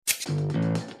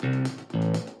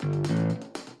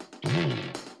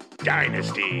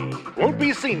Dynasty won't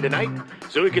be seen tonight,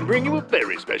 so we can bring you a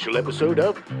very special episode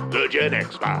of The Gen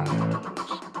X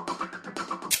Files.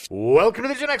 Welcome to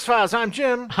The Gen X Files. I'm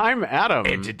Jim. I'm Adam.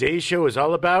 And today's show is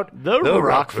all about The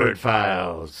Rockford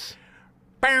Files.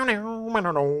 I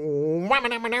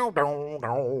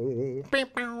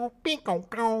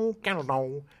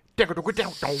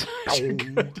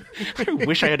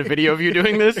wish I had a video of you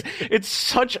doing this. It's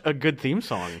such a good theme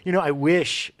song. You know, I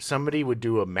wish somebody would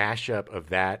do a mashup of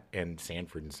that and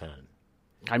Sanford and Son.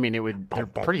 I mean, they're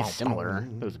pretty similar,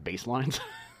 those bass lines.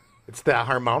 It's the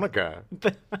harmonica.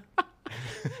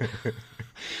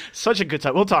 Such a good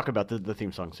time. We'll talk about the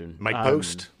theme song soon. Mike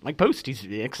Post. Mike Post, he's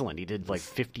excellent. He did like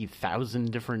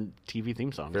 50,000 different TV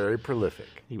theme songs. Very prolific.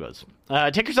 He was.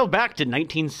 Take yourself back to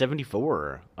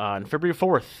 1974. On February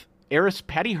 4th, heiress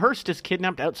Patty Hearst is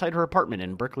kidnapped outside her apartment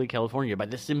in Berkeley, California by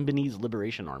the Symbionese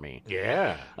Liberation Army.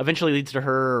 Yeah. Eventually leads to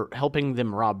her helping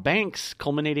them rob banks,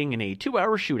 culminating in a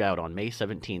 2-hour shootout on May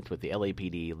 17th with the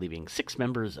LAPD, leaving 6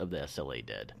 members of the SLA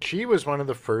dead. She was one of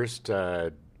the first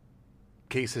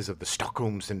cases of the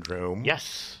Stockholm Syndrome.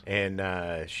 Yes.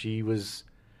 And she was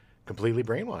completely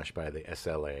brainwashed by the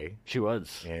SLA. She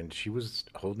was. And she was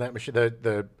holding that machine.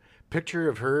 The picture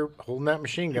of her holding that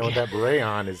machine gun with that beret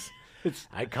on is it's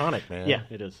iconic, man. Yeah,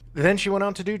 it is. Then she went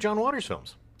on to do John Waters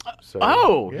films.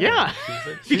 So, yeah.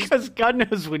 Because God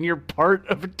knows when you're part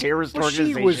of a terrorist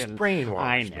organization. She was brainwashed.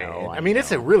 I know. I mean,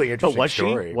 it's a really interesting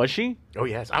story. Was she? Oh,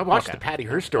 yes. I watched the Patty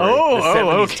Hearst story. The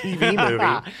 70s TV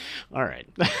movie. All right.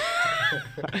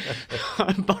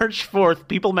 On March 4th,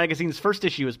 People magazine's first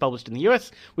issue was published in the U.S.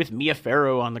 with Mia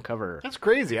Farrow on the cover. That's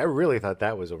crazy. I really thought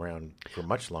that was around for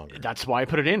much longer. That's why I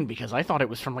put it in, because I thought it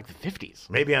was from like the 50s.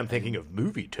 Maybe I'm thinking of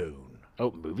Movie Tone.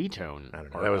 Oh, Movie Tone. I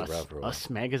don't know. That was rough. Us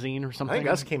magazine or something? I think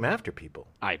Us came after People.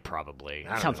 It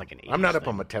sounds like an 80s I'm not up thing.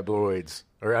 on my tabloids.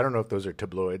 Or I don't know if those are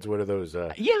tabloids. What are those?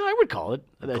 Yeah, I would call it.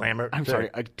 Glamour? I'm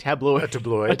sorry, a tabloid. A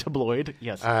tabloid. A tabloid,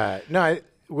 yes.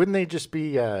 Wouldn't they just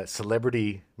be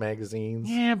celebrity magazines?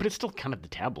 Yeah, but it's still kind of the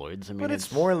tabloids. I mean, but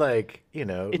it's more like,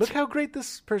 look how great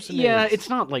this person is. Yeah, it's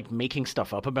not like making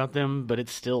stuff up about them, but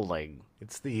it's still like...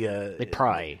 It's the... they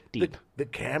pry deep. The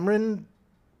Cameron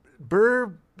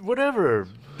Burr whatever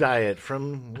diet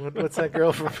from... What's that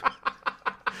girl from...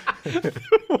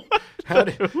 How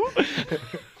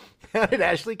did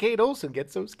Ashley Kate Olsen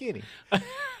get so skinny?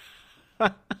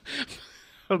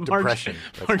 Depression.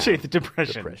 March 8th,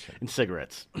 depression. And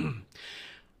cigarettes.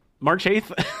 March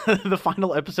 8th, the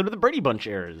final episode of the Brady Bunch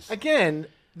airs. Again,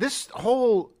 this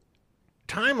whole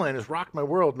timeline has rocked my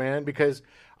world, man, because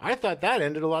I thought that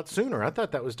ended a lot sooner. I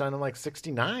thought that was done in like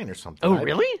 1969 or something. Oh,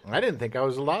 really? I didn't think I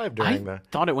was alive during I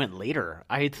thought it went later.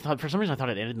 For some reason, I thought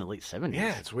it ended in the late 70s.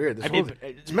 Yeah, it's weird.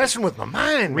 It's messing with my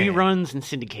mind, reruns and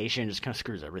syndication just kind of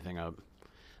screws everything up.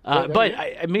 But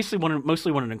I mostly wanted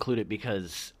to include it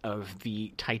because of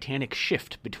the titanic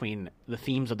shift between the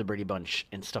themes of the Brady Bunch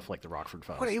and stuff like the Rockford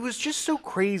Files. Well, it was just so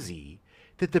crazy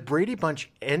that the Brady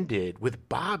Bunch ended with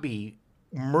Bobby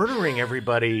murdering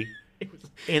everybody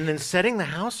and then setting the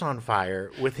house on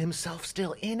fire with himself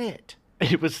still in it.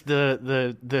 It was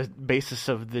the basis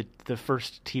of the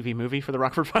first TV movie for the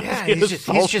Rockford Files. Yeah, he's just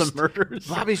the murders.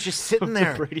 Bobby's just sitting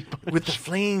there with the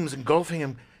flames engulfing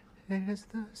him. There's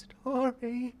the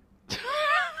story.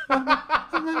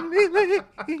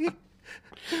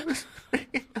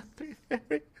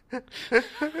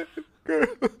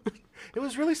 It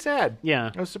was really sad.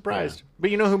 Yeah. I was surprised. Yeah.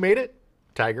 But you know who made it?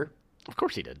 Tiger. Of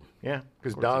course he did. Yeah,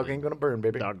 because dog ain't going to burn,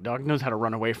 baby. Dog knows how to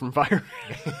run away from fire.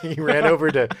 He ran over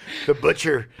to the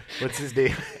butcher. What's his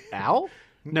name? Al?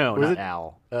 No, not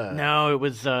Al. No, it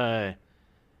was...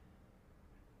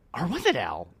 Or was it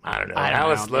Al? I don't know.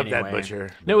 Alice loved that butcher.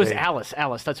 No, it was Alice.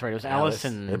 Alice, that's right. It was Alice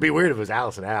and... It'd be weird if it was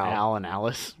Alice and Al. Al and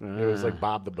Alice. It was like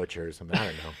Bob the Butcher or something. I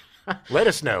don't know. Let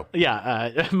us know.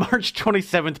 Yeah, March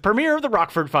 27th, premiere of the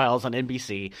Rockford Files on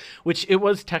NBC, which it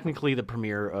was technically the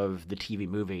premiere of the TV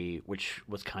movie, which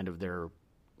was kind of their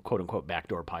quote-unquote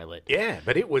backdoor pilot. Yeah,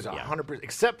 but it was 100%,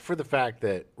 except for the fact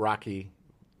that Rocky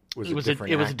was a different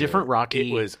actor. It was a different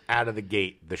Rocky. It was out of the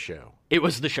gate the show. It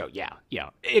was the show, yeah.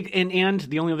 And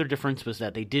the only other difference was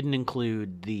that they didn't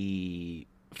include the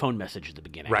phone message at the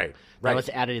beginning. Right. That was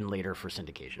added in later for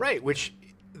syndication. Right, which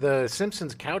the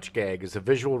Simpsons couch gag is a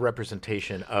visual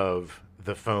representation of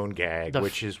the phone gag,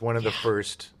 which is one of the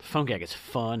first... The phone gag is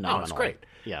phenomenal. Oh, it's great.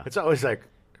 Yeah. It's always like,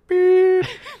 beep.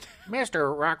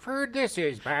 Mr. Rockford, this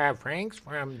is Bob Franks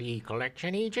from the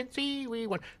collection agency.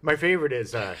 My favorite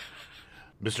is,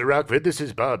 Mr. Rockford, this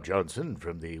is Bob Johnson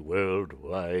from the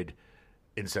Worldwide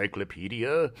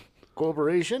Encyclopedia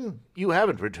Corporation. You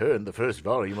haven't returned the first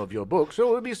volume of your book, so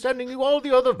we'll be sending you all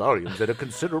the other volumes at a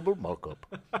considerable markup.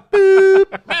 It's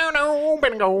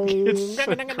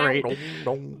so great.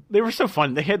 They were so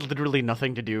fun. They had literally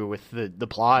nothing to do with the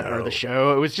plot or the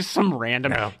show. It was just some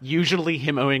random, usually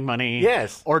him owing money.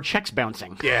 Yes. Or checks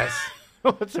bouncing. Yes.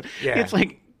 It's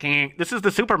like, this is the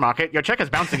supermarket. Your check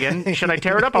is bouncing in. Should I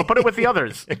tear it up? I'll put it with the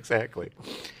others. Exactly.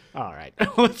 All right,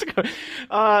 let's go.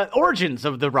 Origins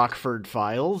of the Rockford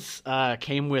Files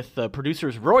came with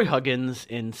producers Roy Huggins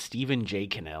and Stephen J.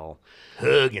 Cannell.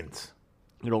 Huggins.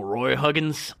 Good old Roy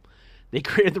Huggins. They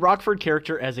created the Rockford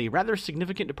character as a rather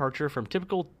significant departure from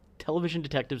typical television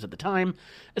detectives at the time,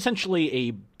 essentially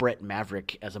a Brett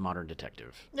Maverick as a modern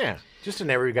detective. Yeah, just an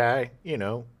every guy,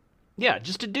 Yeah,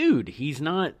 just a dude. He's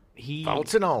not...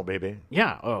 Faults and all, baby.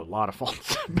 Yeah, a lot of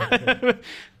faults.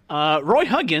 Roy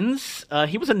Huggins,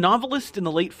 he was a novelist in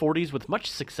the late 40s with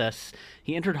much success.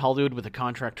 He entered Hollywood with a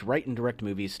contract to write and direct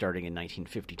movies starting in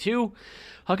 1952.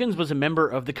 Huggins was a member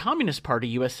of the Communist Party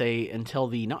USA until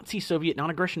the Nazi-Soviet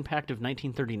Non-Aggression Pact of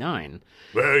 1939.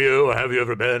 Have you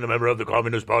ever been a member of the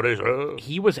Communist Party, sir?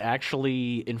 He was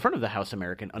actually in front of the House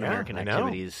Un-American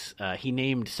Activities. He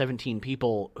named 17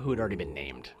 people who had already been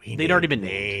named. They'd already been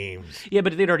named. Yeah,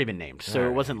 but they'd already been named. So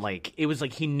it wasn't like... It was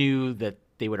like he knew that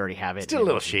they would already have it. Still a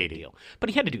little shady. Deal. But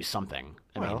he had to do something.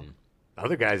 I mean...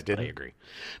 Other guys didn't. I agree.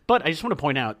 But I just want to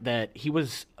point out that he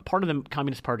was a part of the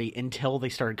Communist Party until they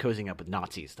started cozying up with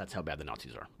Nazis. That's how bad the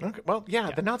Nazis are. Okay. Well,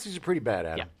 the Nazis are pretty bad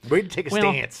at it. Way to take a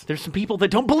stance. There's some people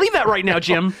that don't believe that right now,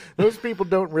 Jim. Those people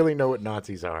don't really know what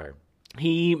Nazis are.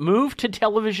 He moved to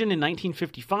television in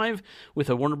 1955 with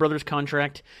a Warner Brothers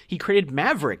contract. He created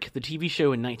Maverick, the TV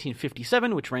show, in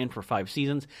 1957, which ran for 5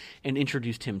 seasons, and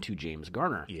introduced him to James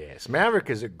Garner. Yes, Maverick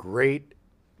is a great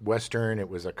Western. It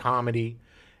was a comedy.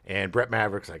 And Brett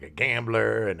Maverick's like a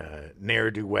gambler and a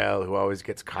ne'er-do-well who always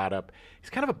gets caught up.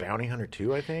 He's kind of a bounty hunter,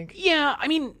 too, I think. Yeah, I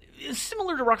mean,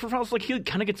 similar to Rockford Files, like, he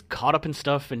kind of gets caught up in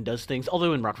stuff and does things.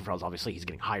 Although in Rockford Files, obviously, he's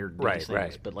getting hired to do these things.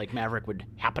 Right. But, like, Maverick would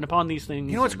happen upon these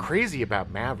things. You know what's crazy about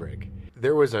Maverick?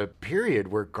 There was a period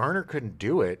where Garner couldn't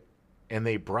do it, and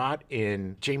they brought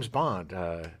in James Bond,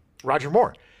 Roger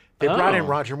Moore. They brought in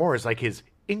Roger Moore as, like, his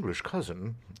English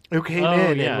cousin who came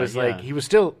in and was like, he was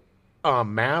still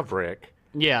Maverick.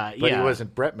 Yeah, but he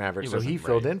wasn't Brett Maverick, so he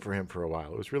filled in for him for a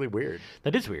while. It was really weird.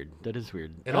 That is weird.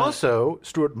 And also,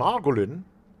 Stuart Margolin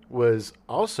was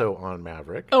also on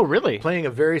Maverick. Oh, really? Playing a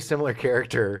very similar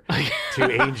character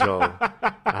to Angel.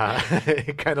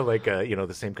 Kind of like, the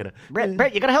same kind of...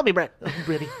 Brett, you gotta help me, Brett.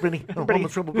 Brett. I'm in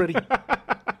trouble, Brett.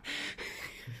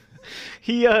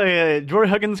 Roy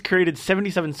Huggins created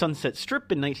 77 Sunset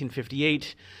Strip in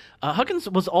 1958. Huggins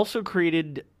was also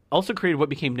created what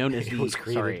became known as he was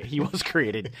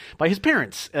created by his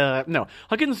parents.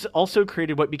 Huggins also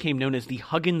created what became known as the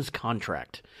Huggins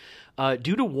Contract.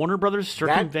 Due to Warner Brothers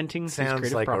circumventing his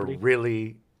creative like property. A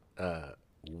really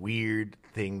weird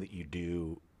thing that you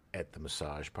do at the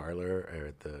massage parlor or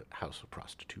at the house of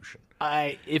prostitution.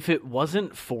 If it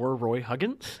wasn't for Roy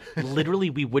Huggins, literally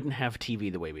we wouldn't have TV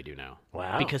the way we do now.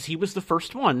 Wow. Because he was the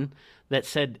first one that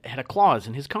had a clause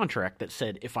in his contract that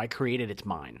said, if I create it, it's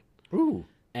mine. Ooh.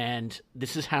 And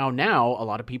this is how now a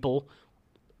lot of people,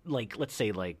 like, let's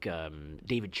say, like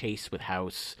David Chase with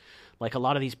House, like a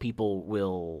lot of these people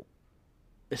will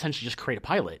essentially just create a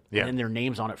pilot and their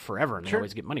name's on it forever and they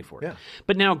always get money for it. Yeah.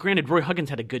 But now, granted, Roy Huggins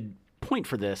had a good point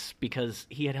for this because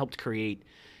he had helped create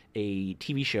a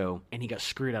TV show and he got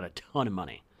screwed out a ton of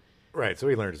money. Right, so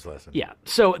he learned his lesson. Yeah,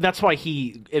 so that's why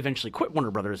he eventually quit Warner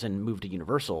Brothers and moved to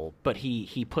Universal, but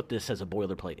he put this as a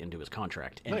boilerplate into his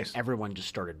contract, and everyone just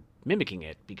started mimicking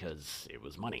it because it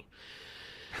was money.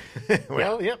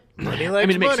 Money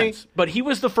likes it makes sense. But he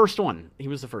was the first one.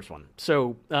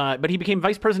 So, but he became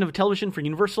vice president of television for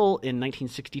Universal in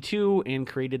 1962 and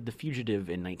created The Fugitive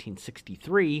in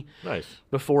 1963. Nice.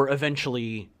 Before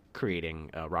eventually creating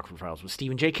Rockford Files with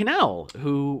Stephen J. Cannell,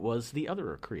 who was the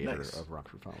other creator of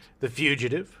Rockford Files. The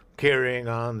Fugitive, carrying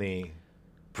on the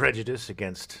prejudice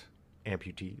against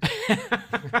amputees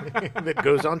that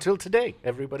goes on till today.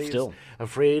 Everybody is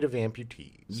afraid of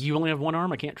amputees. You only have one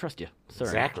arm, I can't trust you. Sorry.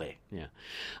 Exactly.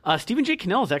 Yeah. Stephen J.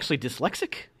 Cannell is actually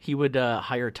dyslexic. He would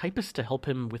hire a typist to help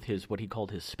him with what he called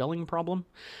his spelling problem.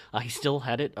 He still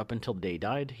had it up until the day he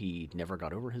died. He never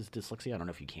got over his dyslexia. I don't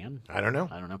know if you can. I don't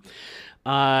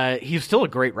know. He's still a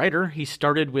great writer. He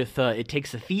started with It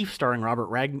Takes a Thief, starring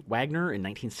Robert Wagner in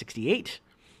 1968.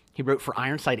 He wrote for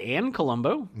Ironside and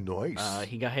Columbo. Nice.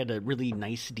 He had a really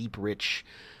nice, deep, rich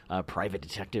private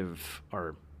detective,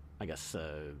 or I guess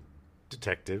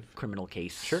Detective. Criminal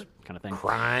case. Sure. Kind of thing.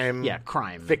 Crime. Yeah,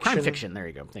 crime. Fiction. Crime fiction. There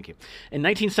you go. Thank you. In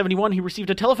 1971, he received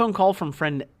a telephone call from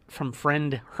friend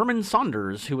Herman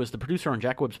Saunders, who was the producer on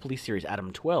Jack Webb's police series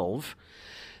Adam 12.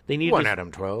 They needed One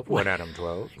Adam 12. One Adam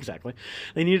 12. Exactly.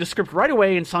 They needed a script right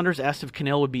away, and Saunders asked if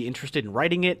Cannell would be interested in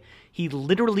writing it. He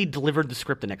literally delivered the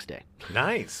script the next day.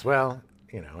 Nice. Well,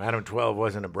 Adam 12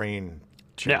 wasn't a brain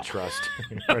trust.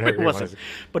 It wasn't.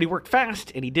 But he worked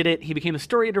fast, and he did it. He became the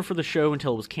story editor for the show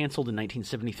until it was canceled in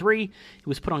 1973. He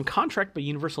was put on contract by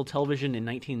Universal Television in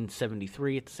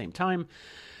 1973 at the same time.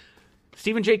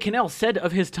 Stephen J. Cannell said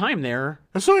of his time there,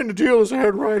 I signed a deal as a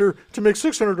head writer to make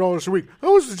 $600 a week. I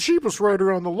was the cheapest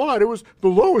writer on the lot. It was the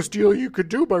lowest deal you could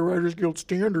do by Writers Guild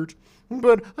standards.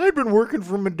 But I'd been working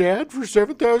for my dad for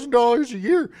 $7,000 a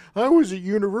year. I was at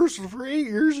Universal for 8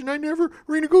 years, and I never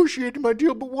renegotiated my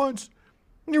deal but once.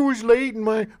 It was late in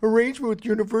my arrangement with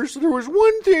Universal. There was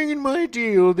one thing in my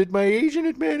deal that my agent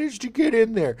had managed to get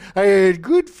in there. I had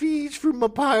good fees from my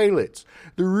pilots.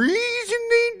 The reason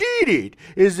they did it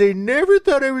is they never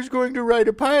thought I was going to write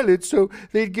a pilot, so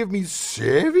they'd give me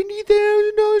 $70,000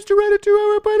 to write a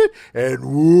 2-hour pilot and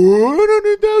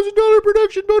 $100,000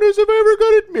 production bonus if I ever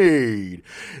got it made.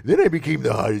 Then I became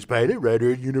the hottest pilot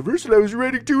writer at Universal. I was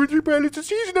writing 2 or 3 pilots a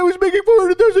season. I was making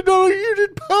 $400,000 a year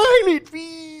in pilot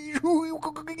fees.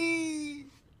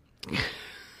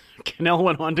 Cannell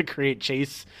went on to create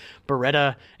Chase,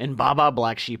 Beretta, and Baba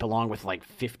Black Sheep, along with like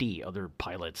 50 other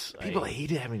pilots. People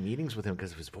hated having meetings with him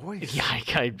because of his voice. Yeah,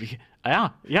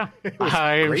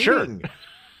 I'm sure.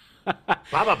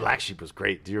 Baba Black Sheep was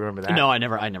great. Do you remember that? No, I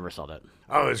never saw that.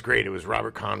 Oh, it was great. It was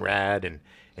Robert Conrad, and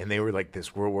they were like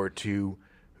this World War II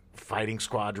fighting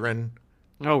squadron.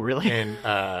 Oh, really? And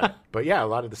but yeah, a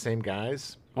lot of the same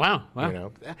guys. Wow.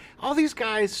 All these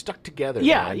guys stuck together.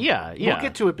 Yeah, man. yeah. We'll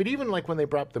get to it, but even like when they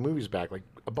brought the movies back, like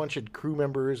a bunch of crew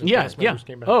members and cast members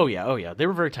came back. Oh yeah. They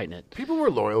were very tight knit. People were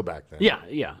loyal back then.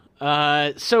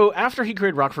 Yeah. So after he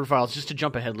created Rockford Files, just to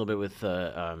jump ahead a little bit with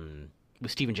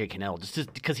Stephen J. Cannell,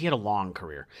 just because he had a long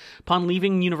career. Upon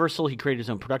leaving Universal, he created his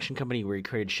own production company where he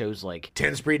created shows like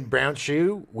 10 Breed and Brown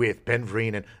Shoe with Ben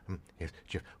Vereen and yes,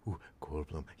 Jeff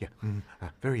Goldblum. Yeah,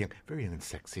 very young and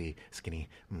sexy, skinny.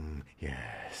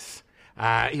 Yes.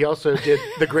 He also did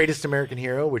The Greatest American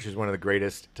Hero, which is one of the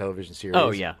greatest television series.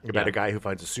 Oh, yeah. About a guy who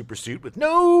finds a super suit with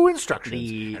no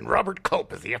instructions. And Robert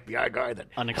Culp is the FBI guy that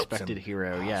unexpected helps him.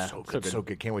 hero. Yeah. So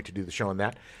good. Can't wait to do the show on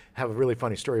that. Have a really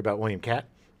funny story about William Catt.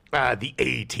 The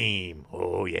A-Team.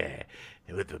 Oh, yeah.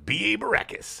 With the B.A.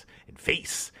 Baracus and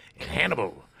Face and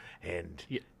Hannibal and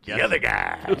the other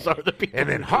guy. Those are the people. And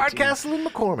then Hardcastle and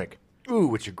McCormick.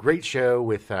 Ooh, it's a great show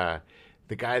with the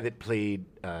guy that played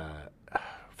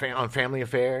on Family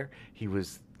Affair. He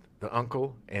was the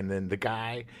uncle, and then the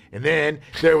guy. And then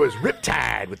there was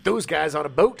Riptide with those guys on a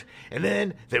boat. And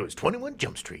then there was 21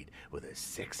 Jump Street with a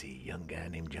sexy young guy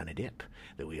named Johnny Depp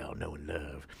that we all know and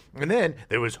love. And then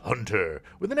there was Hunter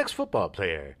with an ex-football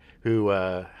player who,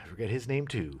 I forget his name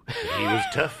too. But he was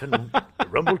tough and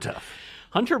rumble tough.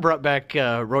 Hunter brought back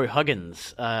Roy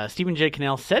Huggins. Stephen J.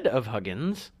 Cannell said of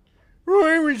Huggins,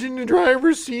 Roy was in the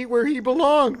driver's seat where he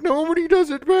belonged. Nobody does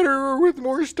it better or with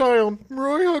more style.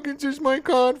 Roy Huggins is my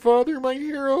godfather, my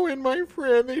hero, and my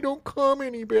friend. They don't come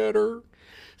any better.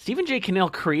 Stephen J. Cannell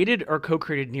created or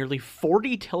co-created nearly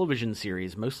 40 television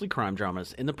series, mostly crime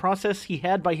dramas. In the process, he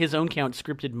had, by his own count,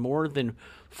 scripted more than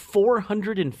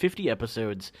 450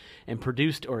 episodes and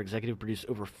produced or executive produced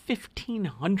over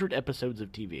 1,500 episodes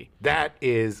of TV. That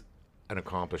is an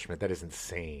accomplishment. That is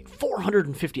insane.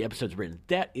 450 episodes written.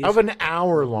 That is of an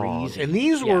hour long. crazy. And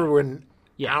these were when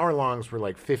hour longs were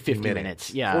like 50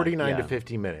 minutes. Yeah. 49 to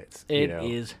 50 minutes. It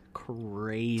is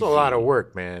crazy. It's a lot of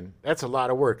work, man. That's a lot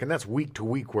of work. And that's week to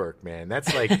week work, man.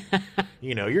 That's like,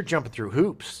 you're jumping through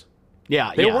hoops.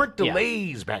 Yeah. There weren't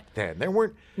delays back then. There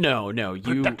weren't No.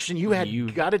 production.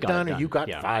 You got it done or you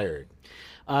got fired.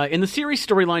 In the series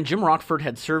storyline, Jim Rockford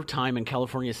had served time in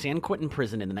California's San Quentin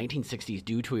prison in the 1960s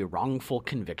due to a wrongful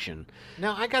conviction.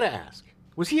 Now, I gotta ask,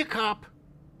 was he a cop?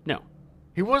 No.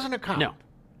 He wasn't a cop? No.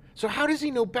 So how does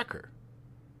he know Becker?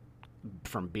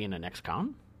 From being an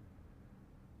ex-con?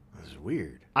 This is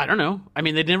weird. I don't know. I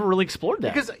mean, they never really explored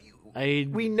that. Because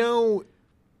we know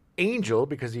Angel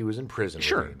because he was in prison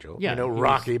Sure. with Angel. Yeah, We know he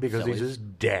Rocky was because he's Zoe's- his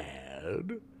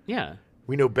dad. Yeah.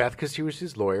 We know Beth because she was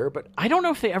his lawyer, but I don't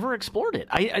know if they ever explored it.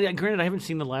 Granted, I haven't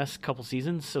seen the last couple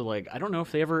seasons, so I don't know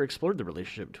if they ever explored the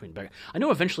relationship between Becker. I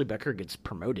know eventually Becker gets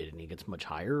promoted and he gets much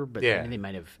higher, but I mean, they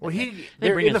might have. Well, they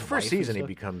bring in the his first wife and season he stuff.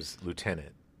 becomes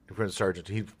lieutenant. He becomes sergeant.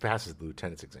 He passes the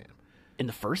lieutenant's exam. In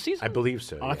the first season, I believe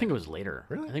so. Oh, yeah. I think it was later.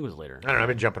 Really? I think it was later. I don't know. I've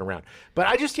been jumping around, but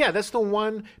that's the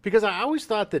one because I always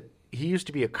thought that he used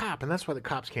to be a cop, and that's why the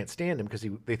cops can't stand him because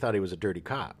they thought he was a dirty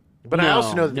cop. But I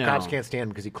also know that the cops can't stand him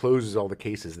because he closes all the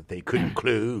cases that they couldn't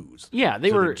close. Yeah, they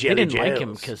didn't like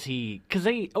him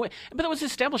but that was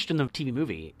established in the TV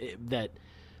movie that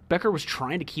Becker was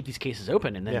trying to keep these cases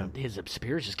open, and then his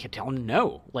superiors just kept telling him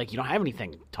no. Like, you don't have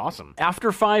anything, toss him.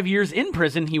 After 5 years in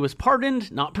prison, he was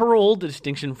pardoned, not paroled, a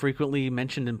distinction frequently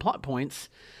mentioned in plot points.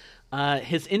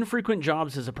 His infrequent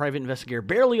jobs as a private investigator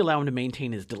barely allow him to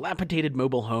maintain his dilapidated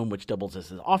mobile home, which doubles as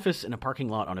his office in a parking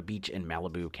lot on a beach in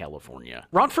Malibu, California.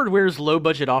 Rockford wears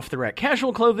low-budget, off-the-rack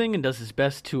casual clothing and does his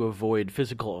best to avoid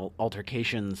physical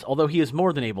altercations, although he is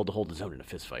more than able to hold his own in a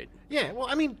fistfight. Yeah, well,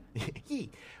 I mean,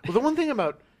 the one thing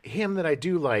about him that I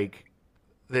do like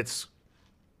that's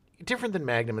different than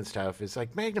Magnum and stuff is,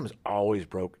 like, Magnum's always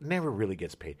broke, never really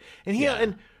gets paid. And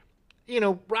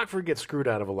and Rockford gets screwed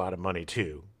out of a lot of money,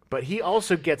 too. But he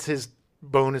also gets his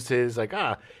bonuses, like,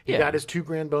 he got his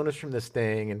 $2,000 bonus from this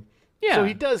thing. And so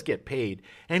he does get paid.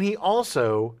 And he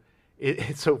also,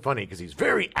 it's so funny because he's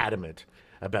very adamant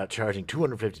about charging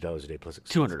 $250 a day plus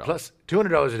expenses.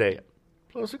 $200 a day.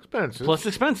 Plus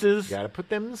expenses. Got to put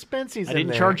them expenses in there. I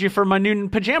didn't charge you for my new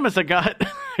pajamas I got.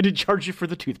 I did charge you for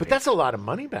the toothpaste. But that's a lot of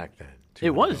money back then.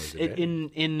 It was. In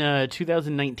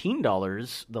 2019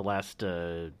 dollars, the last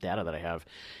data that I have,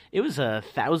 it was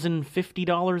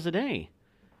 $1,050 a day.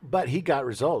 But he got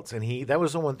results, and that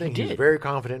was the one thing. He was very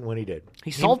confident when he did.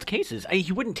 He solved cases.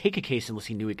 He wouldn't take a case unless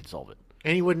he knew he could solve it.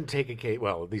 And he wouldn't take a case,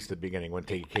 well, at least at the beginning, wouldn't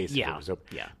take a case if it was open.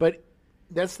 Yeah. But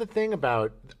that's the thing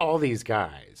about all these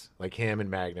guys, like him and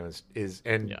Magnum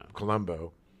and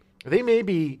Columbo. They may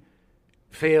be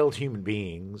failed human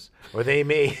beings, or they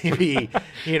may be,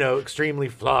 extremely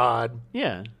flawed.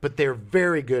 Yeah. But they're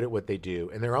very good at what they do,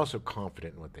 and they're also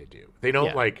confident in what they do. They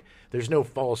don't there's no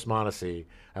false modesty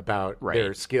about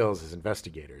their skills as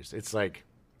investigators. It's like,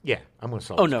 I'm going to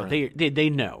solve this crime. They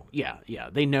know. Yeah.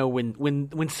 They know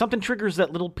when something triggers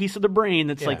that little piece of the brain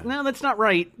that's like, no, that's not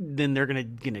right, then they're gonna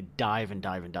dive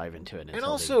into it. And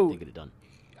also, they get it done.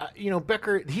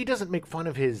 Becker, he doesn't make fun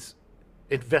of his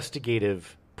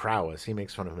investigative prowess. He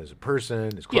makes fun of him as a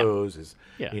person, his clothes, his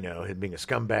him being a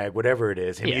scumbag, whatever it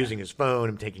is, him using his phone,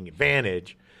 him taking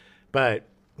advantage. But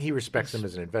he respects him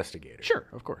as an investigator. Sure,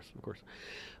 of course.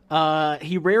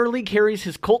 He rarely carries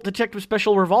his Colt Detective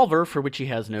Special revolver, for which he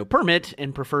has no permit,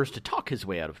 and prefers to talk his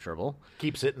way out of trouble.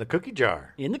 Keeps it in the cookie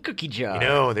jar.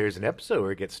 There's an episode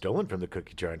where it gets stolen from the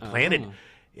cookie jar and planted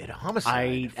in a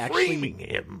homicide, framing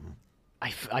him.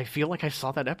 I feel like I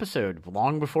saw that episode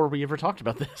long before we ever talked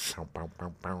about this.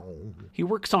 He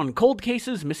works on cold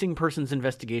cases, missing persons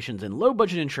investigations, and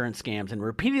low-budget insurance scams, and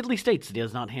repeatedly states that he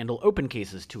does not handle open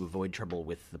cases to avoid trouble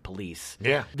with the police.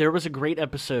 Yeah. There was a great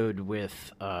episode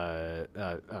with Tom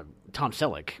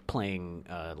Selleck playing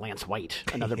Lance White,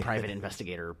 another private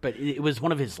investigator, but it was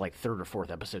one of his third or fourth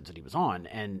episodes that he was on,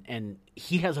 and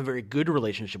he has a very good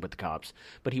relationship with the cops,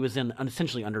 but he was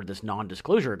essentially under this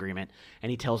non-disclosure agreement,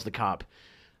 and he tells the cop,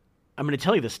 I'm going to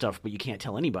tell you this stuff, but you can't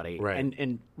tell anybody. Right.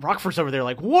 And Rockford's over there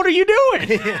like, what are you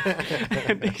doing?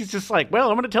 And he's just like, well,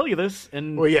 I'm going to tell you this.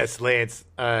 And well, yes, Lance.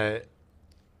 Tom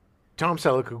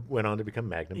Selleck, who went on to become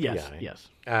Magnum PI. Yes.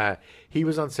 He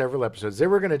was on several episodes. They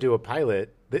were going to do a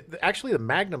pilot. Actually, the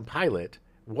Magnum pilot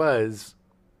was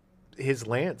his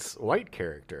Lance White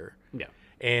character. Yeah.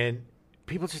 And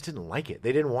people just didn't like it.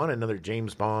 They didn't want another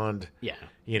James Bond. Yeah.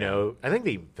 I think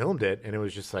they filmed it, and it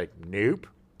was just like, nope.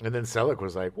 And then Selleck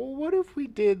was like, well, what if we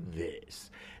did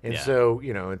this? And so,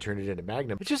 and turned it into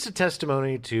Magnum. It's just a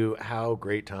testimony to how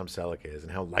great Tom Selleck is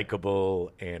and how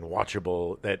likable and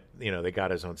watchable that, they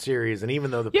got his own series. And even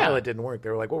though the pilot didn't work,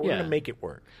 they were like, well, we're going to make it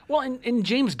work. Well, and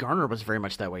James Garner was very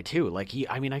much that way, too. Like,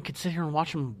 I could sit here and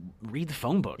watch him read the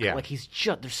phone book. Yeah. Like,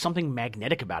 there's something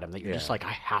magnetic about him that you're just like,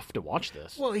 I have to watch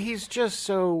this. Well, he's just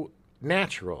so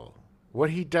natural. What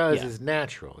he does is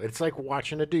natural. It's like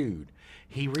watching a dude.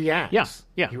 He reacts.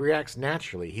 Yeah. He reacts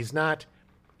naturally. He's not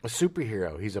a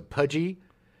superhero. He's a pudgy,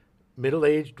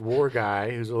 middle-aged war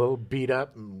guy who's a little beat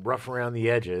up and rough around the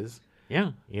edges.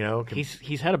 Yeah.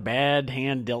 He's had a bad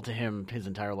hand dealt to him his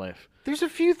entire life. There's a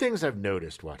few things I've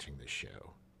noticed watching this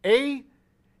show. A,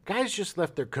 guys just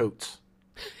left their coats.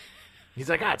 He's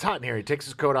like, it's hot in here. He takes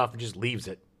his coat off and just leaves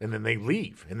it. And then they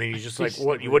leave. And then he's just like,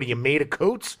 what are you made of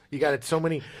coats? You got so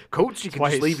many coats, you can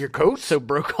just leave your coats? So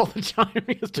broke all the time.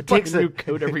 He has to buy a new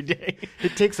coat every day.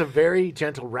 It takes a very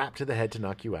gentle rap to the head to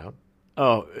knock you out.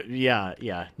 Oh, yeah.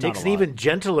 Takes an even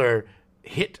gentler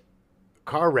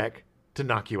car wreck to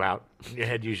knock you out. Your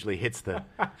head usually hits the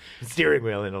steering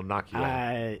wheel and it'll knock you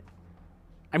out.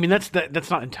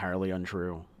 That's not entirely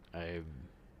untrue.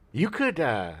 You could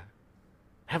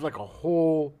have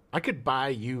I could buy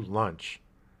you lunch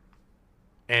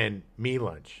and me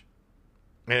lunch.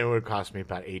 And it would cost me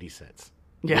about 80 cents.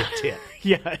 Yeah. With tip.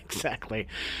 Yeah, exactly.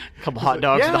 A couple hot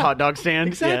dogs at the hot dog stand.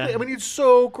 Exactly. Yeah. I mean, it's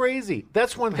so crazy.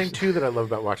 That's one thing, too, that I love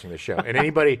about watching this show. And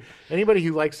anybody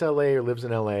who likes L.A. or lives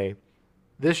in L.A.,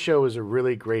 this show is a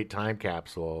really great time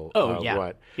capsule of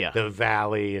what the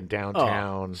Valley and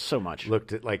downtown so much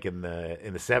looked at like in the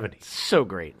 70s. So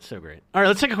great. So great. All right,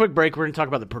 let's take a quick break. We're going to talk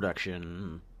about the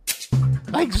production.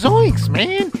 Like Zoinks,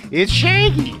 man. It's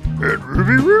Shaggy. And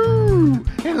Ruby Roo.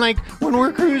 And like when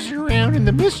we're cruising around in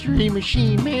the Mystery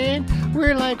Machine, man,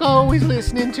 we're like always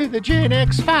listening to the Gen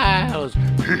X Files.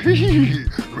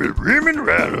 With Raymond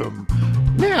Radham.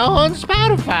 Now on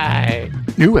Spotify.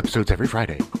 New episodes every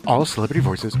Friday. All celebrity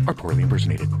voices are poorly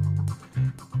impersonated.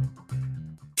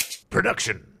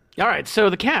 Production. All right, so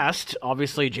the cast,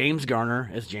 obviously James Garner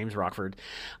as James Rockford.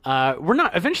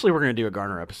 Eventually we're going to do a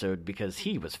Garner episode because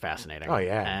he was fascinating. Oh,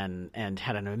 yeah. And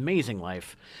had an amazing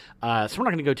life. So we're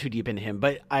not going to go too deep into him,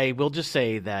 but I will just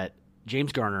say that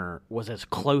James Garner was as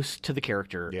close to the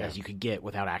character as you could get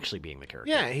without actually being the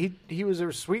character. Yeah, he was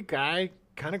a sweet guy,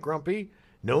 kind of grumpy,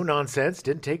 no nonsense,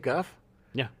 didn't take guff.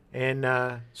 Yeah.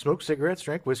 And smoked cigarettes,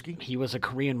 drank whiskey. He was a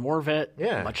Korean War vet,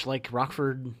 Yeah. much like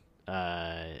Rockford.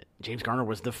 James Garner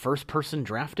was the first person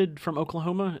drafted from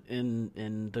Oklahoma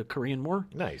in the Korean War.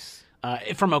 Nice.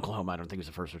 From Oklahoma, I don't think he was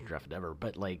the first person drafted ever,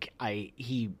 but like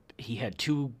he had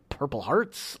 2 Purple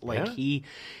Hearts. Like he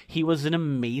was an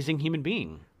amazing human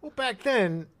being. Well, back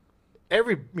then,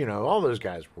 all those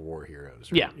guys were war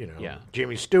heroes.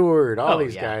 Jimmy Stewart, all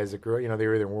these guys that grew, they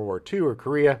were either in World War II or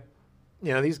Korea.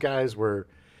 These guys were.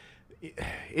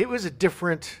 It was a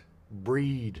different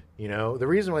breed. The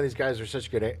reason why these guys are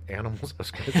such good animals. I was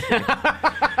gonna say,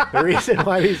 the reason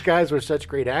why these guys were such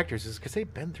great actors is because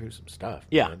they've been through some stuff.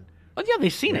 Yeah. Man. Well, yeah,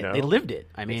 they've seen it. They lived it.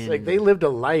 I mean, it's like they lived a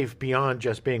life beyond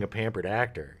just being a pampered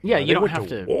actor. Yeah, you don't went have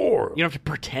to war. You don't have to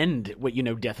pretend what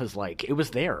death is like. It was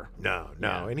there. No,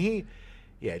 and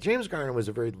James Garner was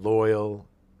a very loyal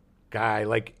guy.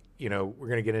 Like we're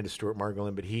going to get into Stuart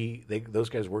Margolin, but those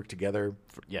guys worked together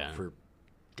for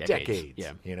decades.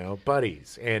 Yeah,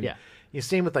 buddies, and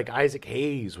same with like Isaac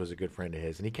Hayes was a good friend of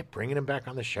his, and he kept bringing him back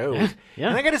on the shows. Yeah.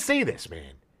 And I got to say this,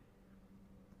 man,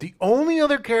 the only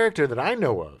other character that I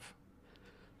know of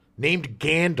named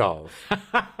Gandalf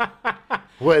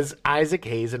was Isaac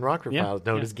Hayes in Rockford Files,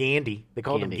 known as Gandy. They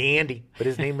called him Gandy, but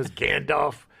his name was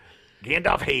Gandalf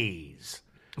Hayes.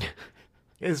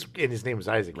 And his name was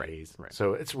Isaac Hayes. Right.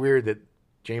 So it's weird that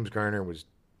James Garner was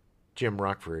Jim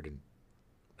Rockford and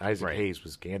Isaac Hayes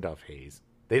was Gandalf Hayes.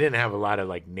 They didn't have a lot of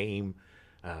like name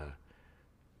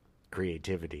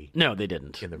creativity. No, they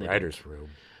didn't. In the writer's room.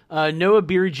 Noah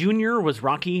Beery Jr. was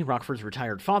Rocky, Rockford's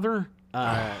retired father.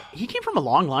 He came from a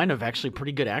long line of actually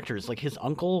pretty good actors. Like his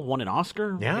uncle won an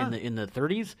Oscar in the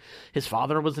 30s. His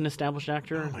father was an established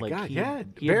actor. Oh my God, he Barry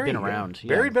had been around.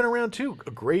 Barry'd been around too.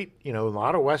 A great, a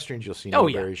lot of westerns you'll see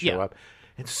Noah Barry show up.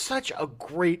 And such a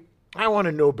great. I want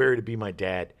to know Barry to be my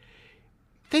dad.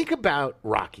 Think about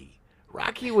Rocky.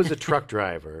 Rocky was a truck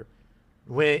driver.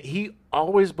 When he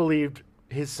always believed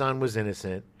his son was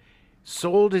innocent,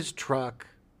 sold his truck,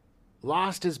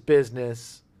 lost his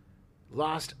business,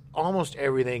 lost almost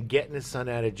everything, getting his son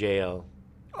out of jail.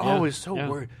 Always so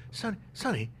worried. Sonny,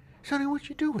 what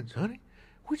you doing, Sonny?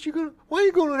 Why are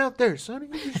you going out there, Sonny?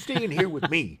 You're staying here with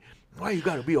me. Why you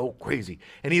got to be all crazy?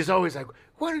 And he's always like,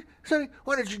 Sonny,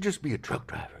 why don't you just be a truck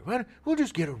driver? We'll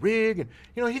just get a rig. And,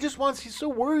 he's so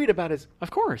worried about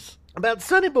Of course. About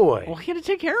Sonny Boy. Well, he had to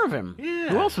take care of him. Yeah.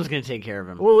 Who else was going to take care of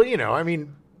him? Well,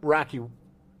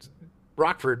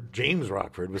 James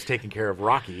Rockford was taking care of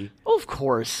Rocky. Oh, of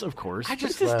course.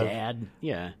 It's his dad.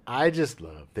 Yeah. I just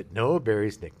love that Noah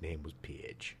Barry's nickname was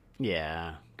Pidge.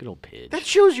 Yeah, good old Pidge. That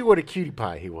shows you what a cutie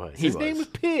pie he was. His name was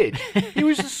Pidge. He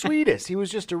was the sweetest. He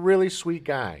was just a really sweet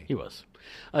guy. He was.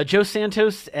 Joe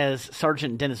Santos as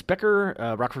Sergeant Dennis Becker,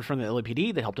 Rockford from the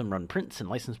LAPD. They helped him run prints and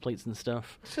license plates and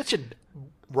stuff. Such a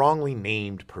wrongly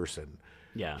named person.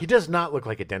 Yeah. He does not look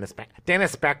like a Dennis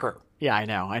Becker. Yeah, I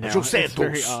know. Joe Santos. It's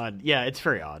very odd. Yeah, it's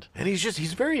very odd. And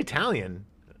he's very Italian,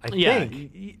 I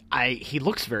think. He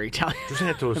looks very Italian. Joe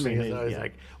Santos. He's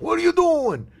like, what are you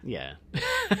doing? Yeah.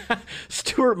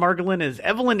 Stuart Margolin is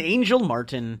Evelyn Angel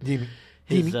Martin.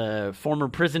 His former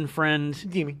prison friend.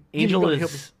 Angel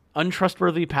is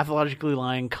untrustworthy, pathologically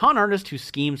lying con artist who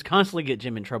schemes constantly get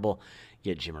Jim in trouble,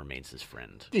 yet Jim remains his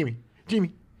friend. Jimmy,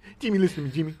 listen to me,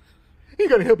 Jimmy. You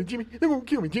gotta help me, Jimmy. They're gonna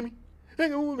kill me, Jimmy.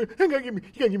 Hang on, you gotta give me.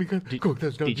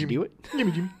 Did you do it?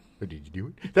 Jimmy. Or did you do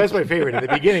it? That's my favorite in the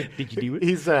beginning. Did you do it?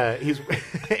 He's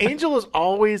Angel is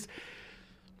always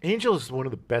Angel is one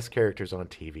of the best characters on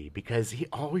TV because he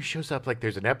always shows up. Like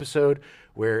there's an episode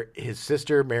where his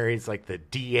sister marries like the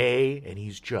DA and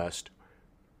he's just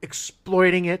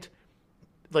exploiting it.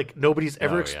 Like nobody's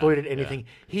ever exploited anything. Yeah.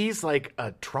 He's like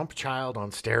a Trump child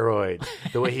on steroids,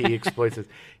 the way he exploits it.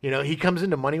 You know, he comes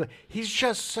into money. He's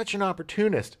just such an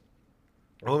opportunist.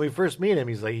 When we first meet him,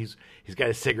 he's like, he's got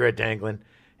a cigarette dangling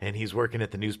and he's working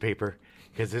at the newspaper.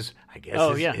 Because his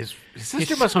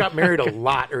sister must have got married a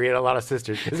lot, or he had a lot of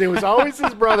sisters. Because it was always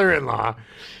his brother-in-law,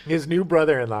 his new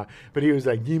brother-in-law. But he was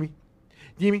like, Jimmy.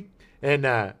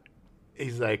 And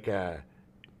he's like, yeah,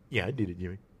 I did it,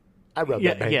 Jimmy. I robbed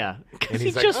that bank. Yeah, because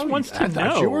he like, just wants to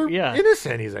know. You were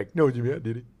innocent. He's like, no, Jimmy, I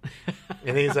did it.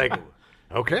 And he's like,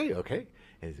 okay. And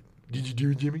he's like, did you do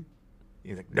it, Jimmy?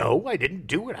 He's like, no, I didn't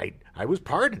do it. I was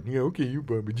pardoned. Yeah, okay, you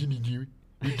pardoned, but Jimmy. Did you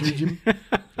do it, Jimmy?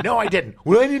 No, I didn't.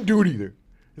 Well, I didn't do it either.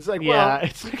 It's like, well,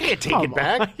 you can't take it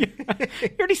back. You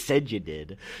already said you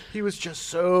did. He was just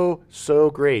so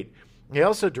great. He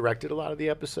also directed a lot of the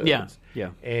episodes. Yeah.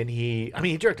 And he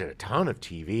directed a ton of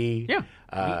TV.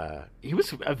 Yeah. He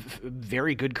was a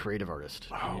very good creative artist.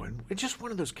 Oh, and just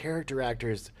one of those character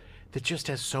actors that just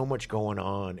has so much going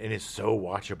on and is so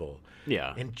watchable.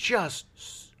 Yeah. And just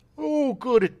so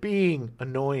good at being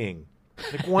annoying.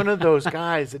 Like one of those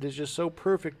guys that is just so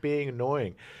perfect being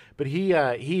annoying. But he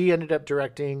ended up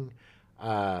directing.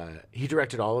 He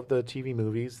directed all of the TV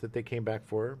movies that they came back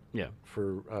for. Yeah.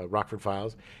 For Rockford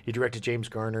Files. He directed James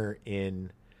Garner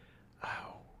in.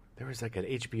 There was like an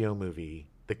HBO movie,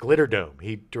 The Glitter Dome.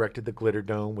 He directed The Glitter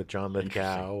Dome with John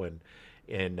Lithgow, and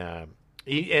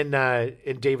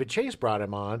David Chase brought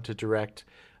him on to direct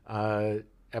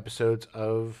episodes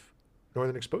of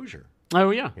Northern Exposure.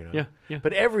 Oh, yeah. You know? Yeah.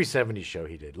 But every 70s show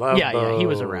he did. Love Boat, he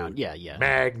was around. Yeah.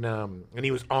 Magnum. And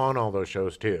he was on all those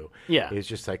shows, too. Yeah. It's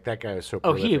just like, that guy was so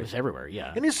prolific. prolific. He was everywhere,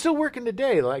 yeah. And he's still working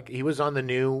today. Like, he was on the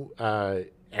new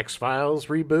X-Files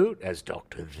reboot as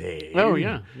Dr. They. Oh,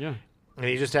 yeah. And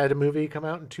he just had a movie come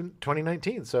out in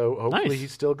 2019. So hopefully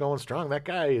he's still going strong. That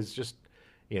guy is just,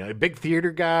 a big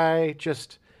theater guy.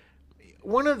 Just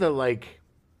one of the, like,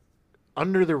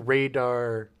 under the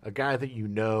radar, a guy that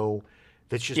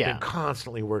that's just been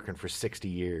constantly working for 60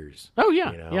 years. Oh,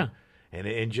 yeah, yeah.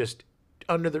 And just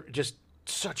just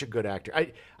such a good actor.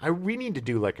 We need to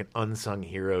do like an unsung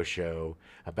hero show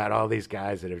about all these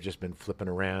guys that have just been flipping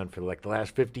around for like the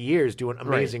last 50 years doing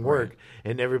amazing work. Right.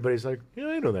 And everybody's like, yeah,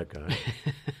 I know that guy.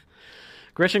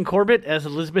 Gretchen Corbett as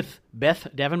Elizabeth Beth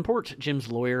Davenport, Jim's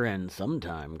lawyer and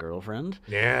sometime girlfriend.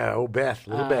 Yeah, Beth,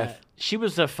 little Beth. She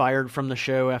was fired from the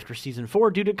show after season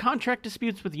 4 due to contract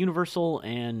disputes with Universal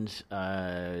and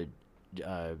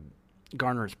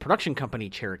Garner's production company,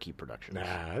 Cherokee Productions.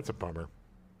 Nah, that's a bummer.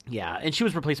 Yeah, and she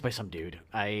was replaced by some dude.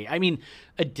 I mean,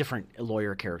 a different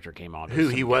lawyer character came on. Who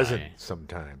he wasn't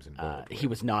sometimes involved with. He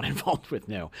was not involved with,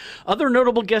 no. Other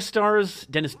notable guest stars,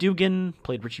 Dennis Dugan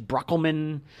played Richie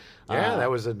Brockelman. Yeah,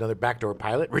 that was another backdoor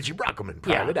pilot. Richie Brockelman,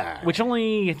 Private Eye. Which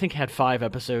only, I think, had 5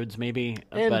 episodes, maybe.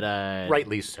 But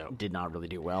rightly so. Did not really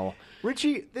do well.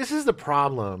 Richie, this is the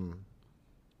problem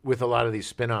with a lot of these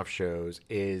spin-off shows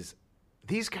is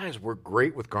these guys were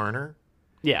great with Garner.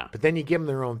 Yeah. But then you give them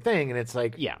their own thing, and it's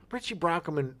like, Richie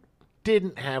Brockelman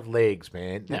didn't have legs,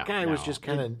 man. That guy was just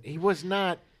kind of, he was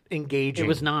not engaging.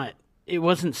 It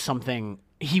wasn't something,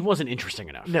 he wasn't interesting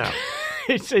enough. No.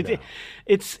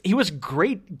 He was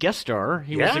great guest star.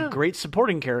 He was a great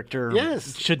supporting character.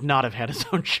 Yes. Should not have had his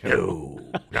own show.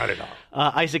 No, not at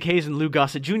all. Isaac Hayes and Lou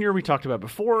Gossett Jr., we talked about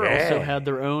before, also had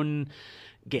their own...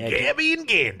 Gabby and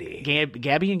Gandy.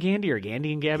 Gabby and Gandy, or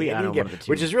Gandy and Gabby? I don't know.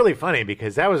 Which is really funny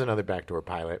because that was another backdoor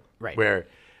pilot. Right. Where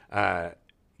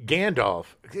Gandalf,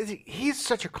 he's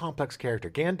such a complex character.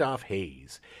 Gandalf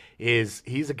Hayes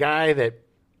he's a guy that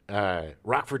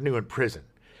Rockford knew in prison.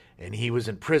 And he was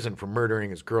in prison for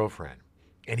murdering his girlfriend.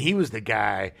 And he was the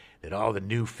guy that all the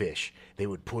new fish, they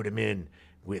would put him in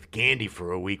with Gandy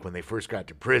for a week when they first got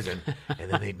to prison,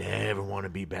 and then they'd never want to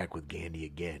be back with Gandy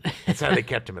again. That's how they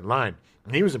kept him in line.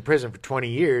 And he was in prison for 20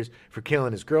 years for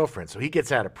killing his girlfriend. So he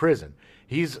gets out of prison.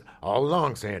 He's all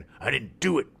along saying, I didn't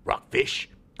do it, Rockfish.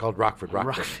 Called Rockford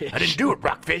Rockfish. I didn't do it,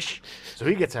 Rockfish. So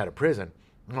he gets out of prison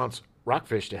and wants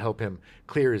Rockfish to help him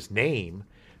clear his name.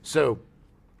 So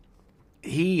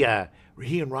he and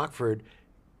Rockford,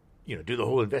 do the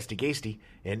whole investigation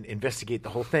and investigate the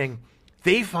whole thing.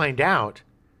 They find out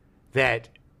that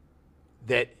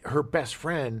her best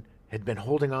friend had been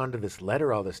holding on to this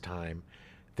letter all this time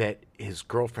that his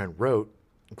girlfriend wrote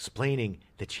explaining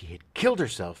that she had killed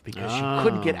herself because she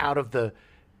couldn't get out of the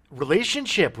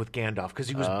relationship with Gandalf because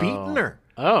he was beating her.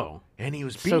 Oh. And he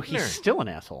was beating her. So he's still an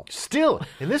asshole. Still.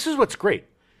 And this is what's great.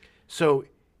 So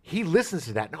he listens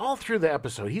to that, and all through the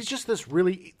episode, he's just this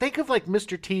really, think of like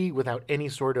Mr. T without any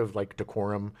sort of like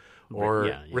decorum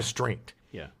or restraint.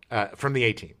 Yeah. From the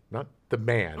A-Team, not the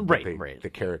man, right, the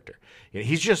character.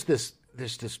 He's just this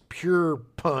pure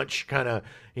punch kind of,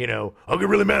 I'll get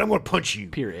really mad, I'm going to punch you.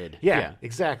 Period. Yeah,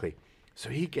 exactly. So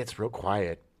he gets real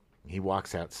quiet. He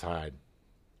walks outside.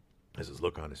 There's this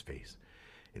look on his face.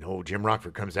 And old Jim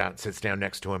Rockford comes out and sits down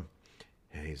next to him.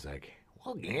 And he's like,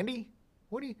 well, Andy,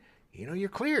 what do you... you're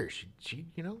clear. She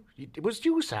it was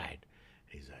suicide.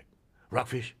 And he's like,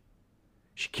 Rockfish,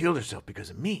 she killed herself because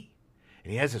of me.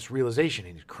 And he has this realization,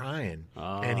 and he's crying.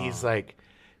 Oh. And he's like,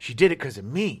 she did it because of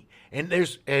me. And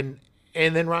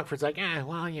then Rockford's like,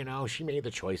 she made the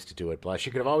choice to do it. Blah.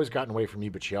 She could have always gotten away from you,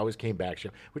 but she always came back.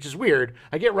 Which is weird.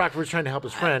 I get Rockford's trying to help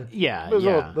his friend. Yeah, it was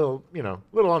a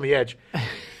little on the edge.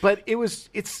 But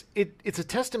it's a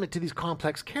testament to these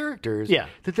complex characters. Yeah.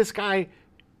 That this guy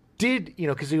did,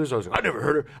 because he was always like, I never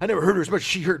hurt her as much as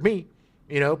she hurt me,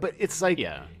 but it's like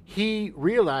he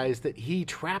realized that he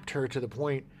trapped her to the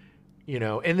point,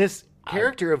 and this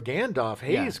character of Gandalf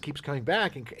Hayes keeps coming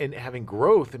back and having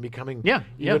growth and becoming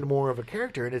even more of a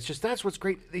character. And it's just, that's what's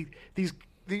great. These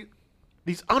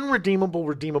unredeemable,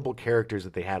 redeemable characters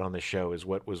that they had on the show is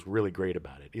what was really great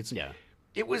about it.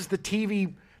 It was the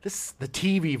TV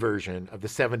version of the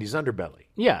 70s underbelly.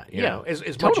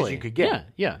 As much as you could get.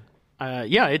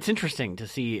 It's interesting to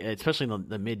see, especially in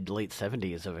the mid-late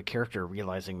 70s, of a character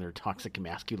realizing their toxic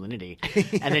masculinity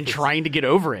and then trying to get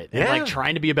over it and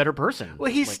trying to be a better person.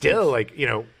 Well, he's still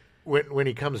when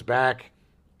he comes back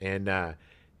and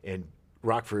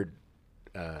Rockford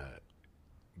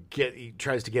he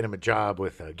tries to get him a job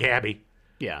with Gabby.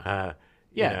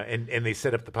 And they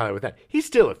set up the pilot with that. He's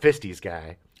still a fisties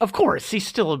guy. Of course, he's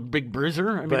still a big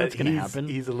bruiser. I mean, that's going to happen.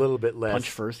 He's a little bit less. Punch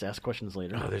first, ask questions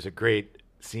later. Oh, there's a great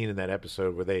scene in that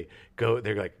episode where they're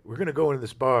like, we're going to go into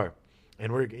this bar,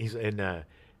 and Louis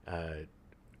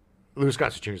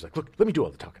Gossett Jr. is like, look, let me do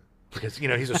all the talking. Because,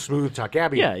 he's a smooth talk.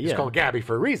 Gabby, he's called Gabby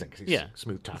for a reason, because he's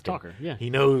smooth talking. Talker,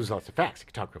 He knows lots of facts. He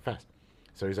can talk real fast.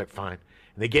 So he's like, fine.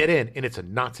 And they get in, and it's a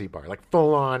Nazi bar, like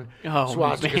full-on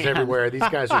swastikas everywhere. These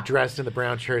guys are dressed in the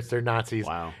brown shirts. They're Nazis.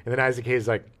 Wow. And then Isaac Hayes is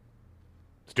like,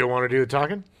 still want to do the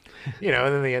talking? And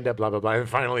then they end up blah, blah, blah. And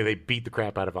finally they beat the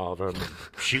crap out of all of them and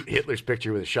shoot Hitler's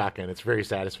picture with a shotgun. It's very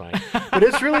satisfying. But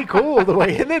it's really cool the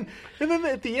way. And then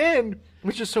at the end,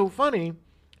 which is so funny,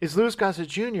 is Louis Gossett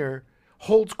Jr.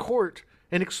 holds court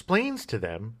and explains to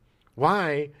them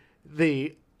why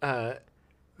how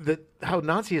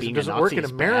Nazism doesn't work in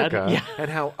America and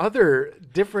how other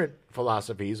different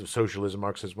philosophies of socialism,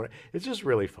 Marxism, it's just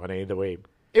really funny the way...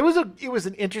 It was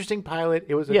an interesting pilot.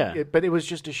 It was but it was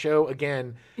just a show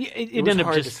again. It was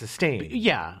hard to sustain.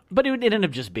 Yeah, but it ended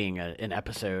up just being an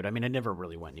episode. I mean, it never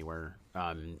really went anywhere.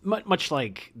 Much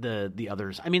like the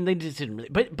others. I mean, they just didn't really.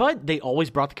 But they always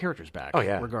brought the characters back. Oh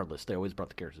yeah. Regardless, they always brought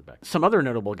the characters back. Some other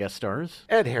notable guest stars: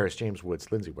 Ed Harris, James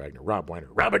Woods, Lindsay Wagner, Rob Weiner,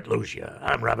 Robert Loggia.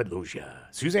 I'm Robert Loggia.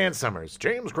 Suzanne Summers,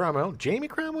 James Cromwell, Jamie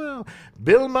Cromwell,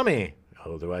 Bill Mummy,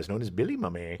 otherwise known as Billy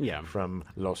Mummy, from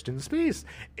Lost in Space,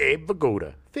 Abe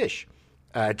Vigoda, Fish,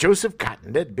 Joseph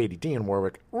Cotton, Ned Beatty, Dionne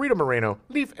Warwick, Rita Moreno,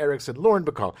 Leif Erikson, Lauren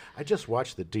Bacall. I just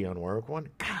watched the Dionne Warwick one.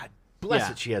 God bless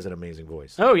it, she has an amazing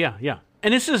voice. Oh, yeah.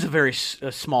 And this is a very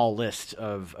small list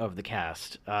of the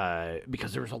cast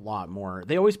because there was a lot more.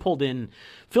 They always pulled in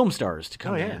film stars to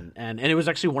come in. And it was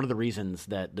actually one of the reasons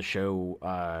that the show,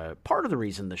 part of the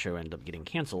reason the show ended up getting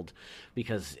canceled,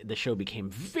 because the show became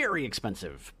very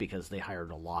expensive because they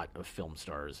hired a lot of film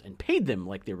stars and paid them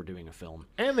like they were doing a film.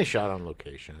 And they shot on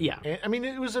location. Yeah. And, I mean,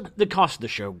 the cost of the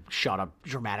show shot up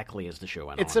dramatically as the show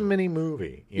went on. It's a mini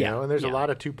movie, you know, and there's a lot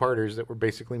of two-parters that were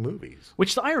basically movies.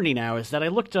 Which the irony now is that I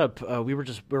looked up,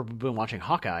 we've been watching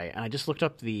Hawkeye, and I just looked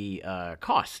up the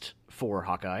cost for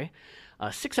Hawkeye.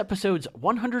 6 episodes,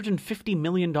 $150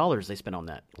 million they spent on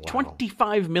that. Wow.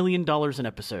 $25 million an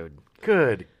episode.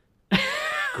 Good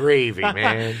gravy,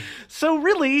 man. So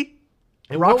really,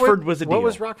 Rockford was a deal. What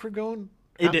was Rockford going?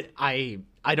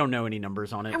 I don't know any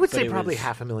numbers on it. I would say probably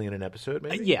 $500,000 an episode,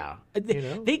 maybe. Yeah.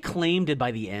 They claimed that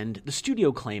by the end, the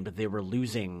studio claimed that they were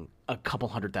losing a couple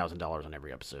 $100,000 on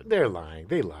every episode. They're lying.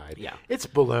 They lied. Yeah. It's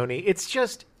baloney. It's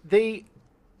just they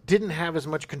didn't have as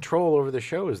much control over the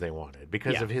show as they wanted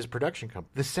because of his production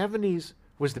company. The 70s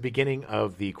was the beginning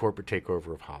of the corporate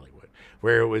takeover of Hollywood,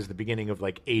 where it was the beginning of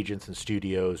like agents and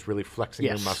studios really flexing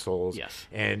their muscles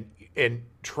and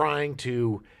trying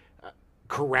to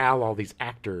corral all these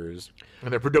actors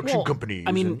and their production companies.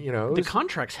 I mean, and, you know, the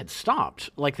contracts had stopped.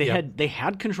 Like they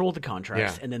had control of the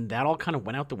contracts, and then that all kind of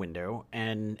went out the window.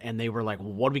 And they were like,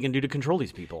 well, "What are we going to do to control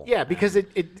these people?" Yeah, because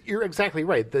you're exactly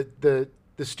right.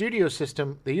 The the studio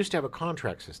system, they used to have a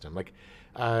contract system, like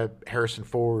Harrison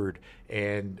Ford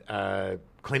and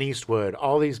Clint Eastwood.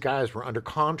 All these guys were under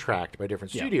contract by different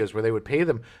studios where they would pay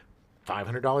them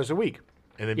 $500 a week,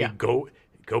 and then go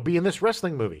be in this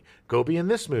wrestling movie, go be in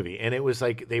this movie, and it was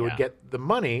like they would get the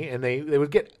money, and they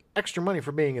would get extra money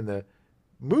for being in the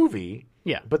movie.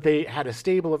 Yeah, but they had a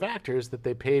stable of actors that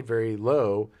they paid very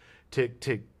low to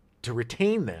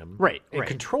retain them, and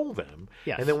control them.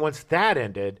 Yes. And then once that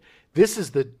ended, this is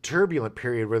the turbulent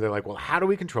period where they're like, well, how do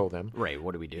we control them? Right.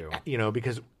 What do we do?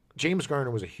 Because James Garner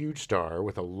was a huge star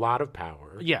with a lot of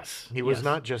power. Yes. He was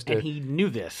not just and he knew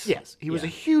this. Yes. He was a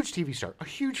huge TV star, a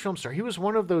huge film star. He was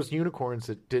one of those unicorns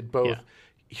that did both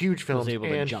huge films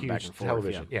and huge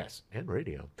television. Yes. And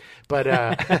radio. But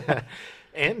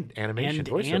and animation,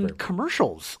 voiceover. And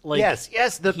commercials. Like,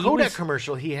 yes, the Kodak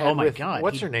commercial he had with,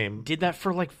 what's her name? Did that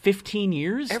for like 15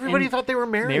 years. Everybody thought they were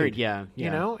married. Yeah. You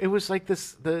know, it was like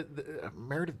this, the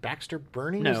Meredith Baxter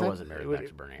Burney? No, it wasn't Meredith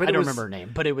Baxter Burney. I don't remember her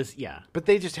name, but it was, But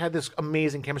they just had this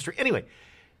amazing chemistry. Anyway,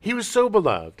 he was so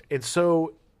beloved, and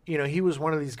so, he was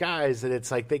one of these guys that it's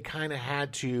like they kind of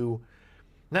had to,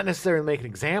 not necessarily make an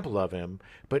example of him,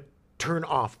 but turn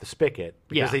off the spigot,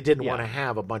 because they didn't want to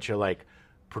have a bunch of like,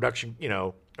 production,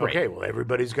 okay, well,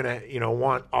 everybody's going to,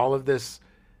 want all of this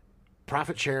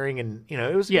profit sharing, and,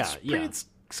 it's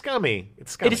scummy.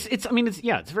 It's scummy.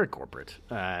 It's very corporate.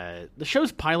 The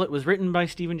show's pilot was written by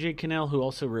Stephen J. Cannell, who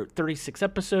also wrote 36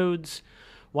 episodes.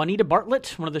 Juanita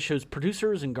Bartlett, one of the show's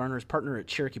producers and Garner's partner at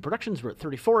Cherokee Productions, wrote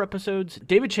 34 episodes.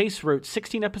 David Chase wrote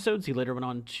 16 episodes. He later went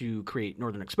on to create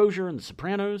Northern Exposure and The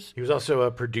Sopranos. He was also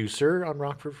a producer on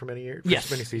Rockford for many years. Yes,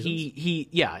 many seasons.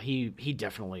 He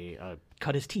definitely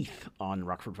cut his teeth on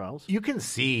Rockford Files. You can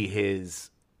see his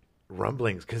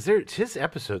rumblings because his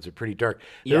episodes are pretty dark.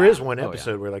 There is one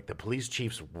episode where like the police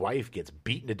chief's wife gets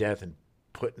beaten to death and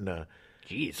put in a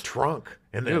trunk,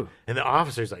 and the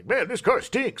officer's like, "Man, this car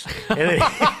stinks."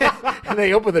 And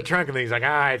they open the trunk, and he's like,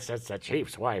 that's the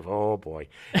chief's wife. Oh boy!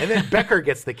 And then Becker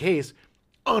gets the case,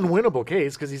 unwinnable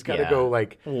case, because he's got to go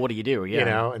like, well, what do you do?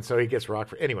 Yeah, and so he gets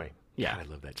Rockford anyway. Yeah, God, I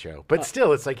love that show. But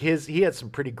still, it's like he had some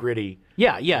pretty gritty.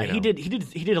 Yeah. He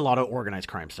did a lot of organized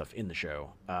crime stuff in the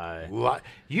show.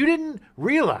 You didn't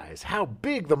realize how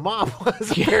big the mob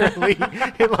was apparently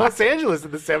in Los Angeles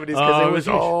in the 70s, because it was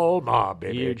all mob,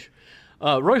 baby. Huge.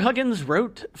 Roy Huggins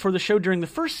wrote for the show during the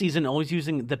first season, always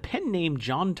using the pen name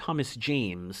John Thomas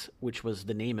James, which was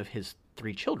the name of his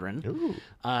 3 children.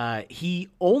 Ooh. He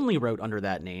only wrote under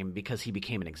that name because he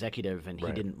became an executive, and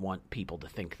he didn't want people to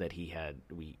think that he had,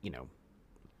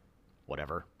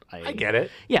 whatever. I get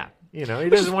it. Yeah. He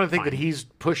doesn't want to think that he's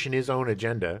pushing his own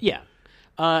agenda. Yeah.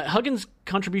 Huggins'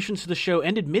 contributions to the show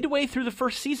ended midway through the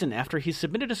first season after he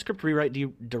submitted a script rewrite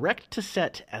direct to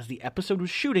set as the episode was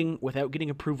shooting without getting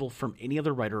approval from any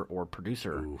other writer or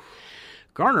producer. Oof.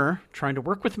 Garner, trying to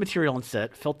work with material on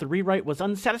set, felt the rewrite was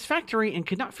unsatisfactory and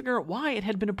could not figure out why it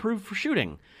had been approved for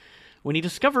shooting. When he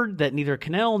discovered that neither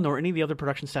Cannell nor any of the other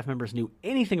production staff members knew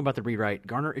anything about the rewrite,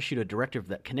 Garner issued a directive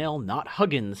that Cannell, not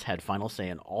Huggins, had final say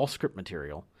in all script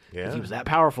material. Yeah. He was that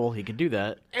powerful, he could do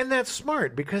that. And that's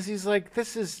smart, because he's like,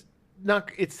 it's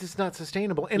just not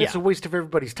sustainable. And it's a waste of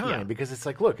everybody's time, because it's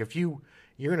like, look, if you're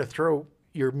going to throw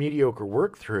your mediocre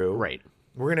work through,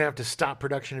 we're going to have to stop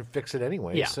production and fix it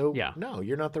anyway. Yeah. So, no,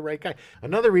 you're not the right guy.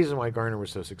 Another reason why Garner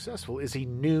was so successful is he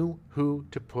knew who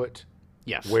to put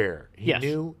where. He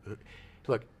knew.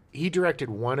 Look, he directed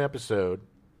one episode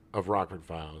of Rockford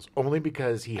Files only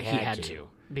because he had to.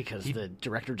 Because the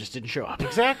director just didn't show up.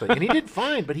 Exactly. And he did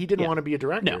fine, but he didn't want to be a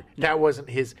director. No. That wasn't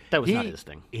his... That was not his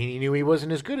thing. He knew he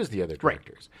wasn't as good as the other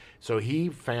directors. So he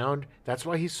found... That's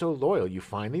why he's so loyal. You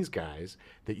find these guys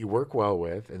that you work well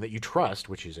with and that you trust,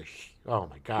 which is oh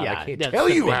my God, I can't tell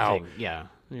you how. Thing. Yeah.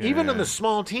 Even on the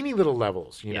small, teeny little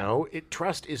levels,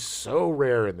 trust is so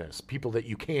rare in this. People that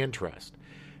you can trust.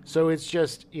 So it's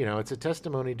just, it's a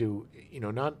testimony to,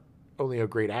 not only a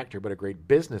great actor, but a great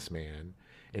businessman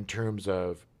in terms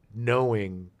of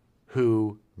knowing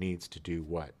who needs to do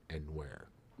what and where.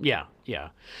 Yeah.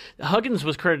 Huggins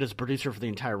was credited as producer for the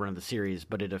entire run of the series,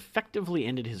 but it effectively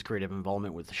ended his creative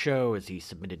involvement with the show as he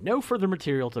submitted no further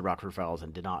material to the Rockford Files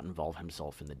and did not involve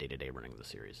himself in the day-to-day running of the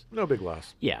series. No big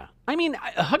loss. Yeah. I mean,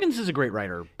 Huggins is a great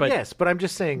writer, but... Yes, but I'm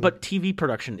just saying... But TV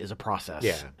production is a process.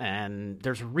 Yeah. And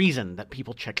there's a reason that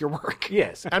people check your work.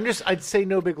 Yes. I'd say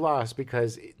no big loss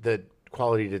because the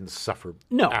quality didn't suffer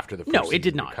after the first season. It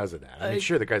did not. Because of that. I mean,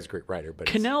 sure, the guy's a great writer, but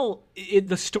Cannell,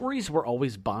 the stories were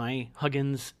always by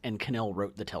Huggins, and Cannell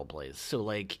wrote the teleplays. So,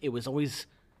 it was always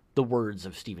the words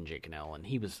of Stephen J. Cannell, and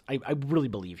he was, I really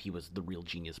believe he was the real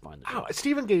genius behind the show.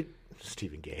 Stephen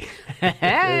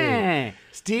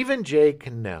J.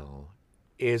 Cannell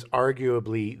is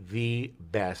arguably the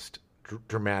best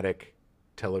dramatic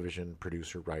television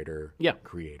producer, writer,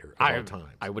 creator of all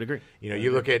time. I would agree. You know,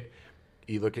 you look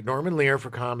at Norman Lear for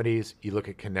comedies, you look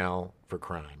at Cannell for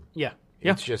crime. Yeah.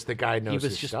 It's just the guy knows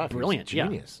his just stuff. Brilliant. He's a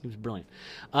genius. He was brilliant.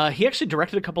 He actually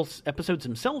directed a couple episodes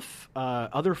himself.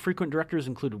 Other frequent directors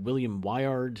included William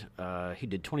Wyard. He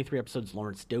did 23 episodes.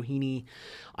 Lawrence Doheny,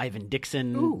 Ivan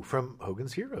Dixon. Ooh, from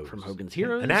Hogan's Heroes.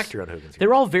 An actor on Hogan's Heroes. They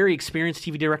were all very experienced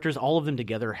TV directors. All of them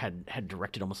together had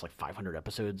directed almost like 500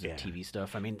 episodes of TV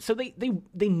stuff. I mean, so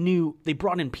they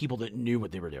brought in people that knew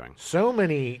what they were doing. So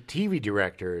many TV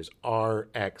directors are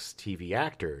ex-TV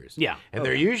actors. Yeah. And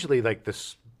they're usually like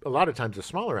a lot of times the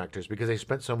smaller actors because they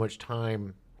spent so much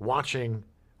time watching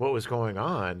what was going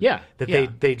on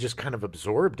that they just kind of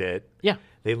absorbed it. Yeah.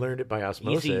 They learned it by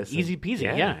osmosis. Easy peasy.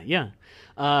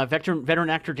 Yeah. Veteran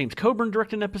actor James Coburn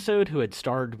directed an episode who had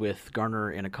starred with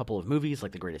Garner in a couple of movies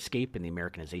like The Great Escape and The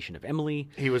Americanization of Emily.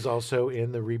 He was also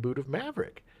in the reboot of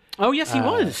Maverick. Oh, yes, he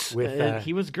was.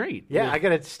 He was great. Yeah, I got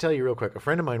to tell you real quick. A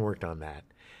friend of mine worked on that.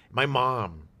 My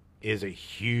mom is a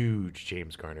huge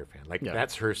James Garner fan. Like,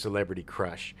 that's her celebrity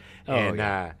crush. And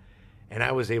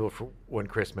I was able for one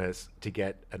Christmas to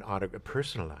get a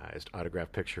personalized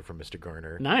autograph picture from Mr.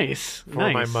 Garner. Nice.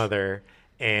 For my mother.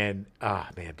 And,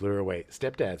 man, blew her away.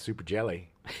 Stepdad, super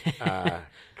jelly.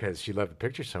 Because she loved the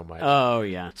picture so much. Oh,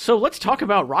 yeah. So let's talk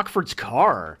about Rockford's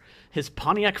car. His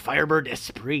Pontiac Firebird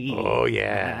Esprit. Oh,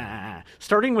 yeah.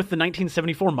 Starting with the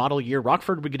 1974 model year,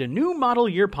 Rockford would get a new model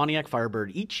year Pontiac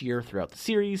Firebird each year throughout the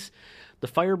series. The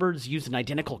Firebirds used an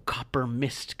identical copper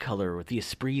mist color with the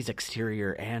Esprit's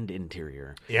exterior and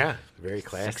interior. Yeah, very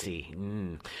classy.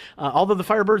 Sexy. Although the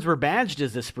Firebirds were badged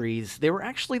as Esprits, they were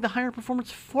actually the higher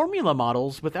performance formula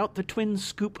models without the twin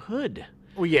scoop hood.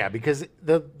 Well, yeah, because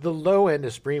the low-end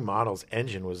Esprit model's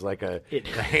engine was like a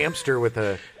hamster with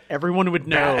a... Everyone would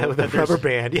know with a rubber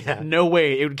band, no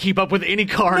way it would keep up with any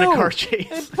car in a car chase.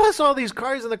 And plus all these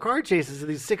cars in the car chases are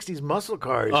these 60s muscle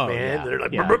cars, man. Yeah, they're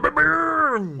like...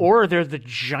 Or they're the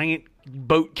giant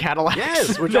boat Cadillacs.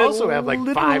 Yes, which also have like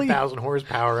 5,000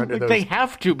 horsepower under those. They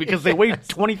have to because they weigh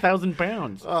 20,000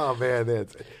 pounds. Oh, man.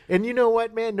 And you know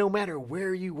what, man? No matter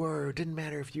where you were, it didn't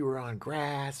matter if you were on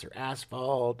grass or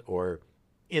asphalt or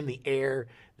in the air,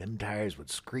 them tires would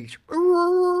screech.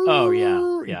 Oh,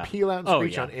 yeah. And peel out and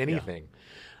screech on anything.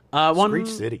 Screech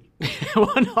City.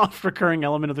 One off-recurring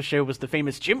element of the show was the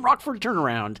famous Jim Rockford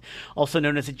turnaround, also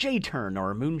known as a J-turn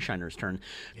or a moonshiner's turn,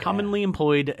 commonly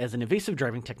employed as an evasive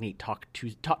driving technique taught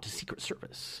to Secret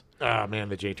Service. Oh, man,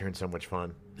 the J-turn's so much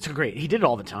fun. It's great. He did it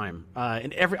all the time.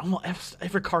 In almost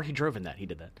every car he drove in that, he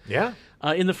did that. Yeah.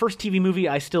 In the first TV movie,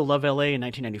 I Still Love L.A. in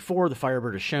 1994, the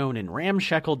Firebird is shown in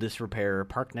ramshackle disrepair,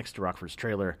 parked next to Rockford's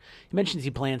trailer. He mentions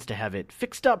he plans to have it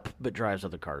fixed up, but drives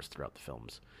other cars throughout the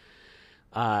films.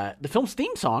 The film's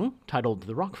theme song, titled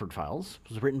The Rockford Files,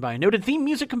 was written by noted theme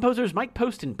music composers Mike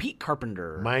Post and Pete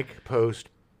Carpenter. Mike Post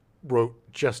wrote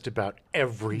just about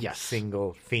every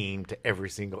single theme to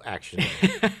every single action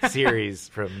series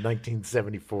from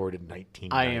 1974 to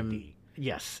 1990.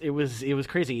 Yes, it was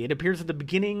crazy. It appears at the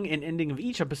beginning and ending of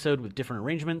each episode with different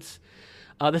arrangements.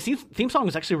 The theme song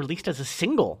was actually released as a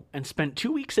single and spent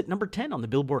 2 weeks at number 10 on the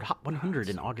Billboard Hot 100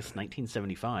 in August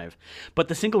 1975. But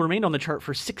the single remained on the chart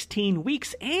for 16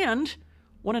 weeks and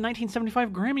won a 1975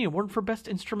 Grammy Award for Best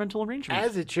Instrumental Arrangement.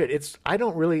 As it should. I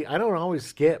don't always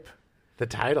skip the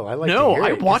title. I like to hear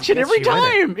it. I watch it every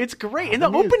time. It's great. And the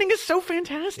opening is so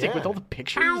fantastic with all the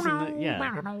pictures.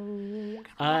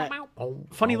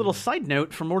 Funny little side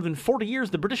note, for more than 40 years,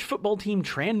 the British football team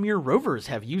Tranmere Rovers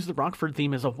have used the Rockford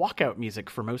theme as a walkout music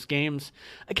for most games.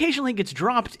 Occasionally it gets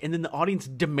dropped, and then the audience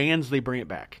demands they bring it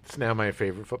back. It's now my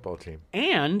favorite football team.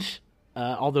 And,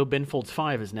 although Ben Folds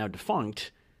 5 is now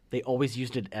defunct, they always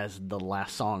used it as the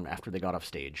last song after they got off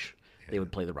stage. They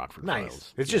would play the Rockford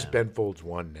Files. It's just Ben Folds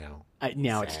 1 now.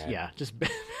 Now it's just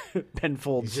Ben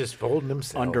Folds. He's just folding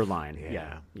himself. Underline.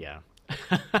 Yeah.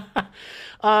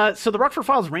 So the Rockford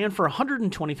Files ran for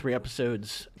 123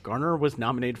 episodes. Garner was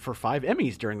nominated for 5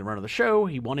 Emmys during the run of the show.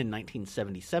 He won in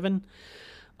 1977.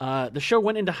 The show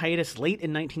went into hiatus late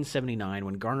in 1979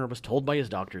 when Garner was told by his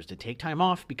doctors to take time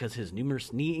off because his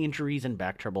numerous knee injuries and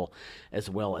back trouble, as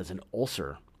well as an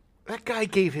ulcer. That guy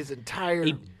gave his entire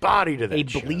body to that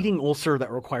show. A bleeding ulcer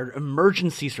that required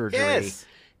emergency surgery. Yes.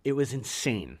 It was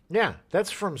insane. Yeah,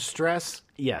 that's from stress,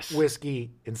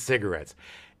 whiskey, and cigarettes.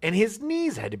 And his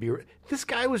knees had to be... This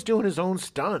guy was doing his own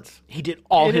stunts. He did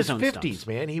all his own stunts. In his 50s,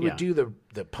 man. He would do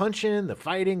the punching, the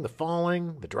fighting, the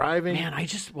falling, the driving. Man, I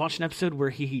just watched an episode where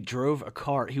he drove a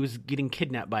car. He was getting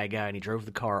kidnapped by a guy, and he drove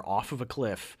the car off of a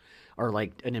cliff or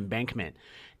like an embankment.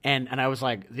 And I was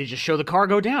like, they just show the car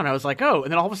go down. I was like, oh.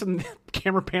 And then all of a sudden, the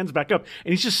camera pans back up,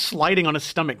 and he's just sliding on his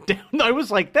stomach down. I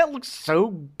was like, that looks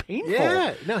so painful.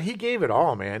 Yeah. No, he gave it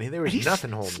all, man. There was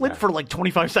nothing holding slid back. for like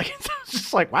 25 seconds. I was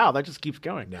just like, wow, that just keeps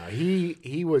going. No,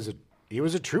 he was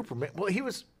a trooper, man. Well, he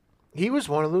was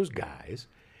one of those guys.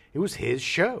 It was his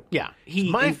show. Yeah.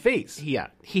 My face. Yeah.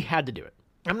 He had to do it.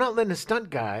 I'm not letting a stunt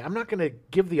guy. I'm not going to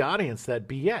give the audience that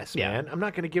BS, man. I'm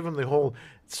not going to give him the whole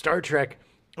Star Trek.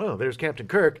 Oh, there's Captain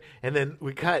Kirk, and then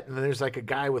we cut, and then there's like a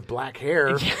guy with black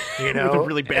hair, you know, with a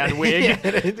really bad wig.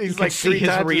 He's you like see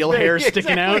his real hair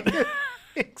sticking out.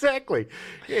 Exactly.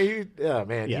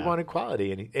 Yeah, he wanted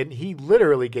quality, and he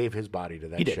literally gave his body to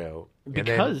that show.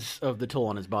 Because of the toll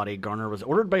on his body, Garner was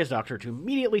ordered by his doctor to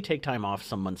immediately take time off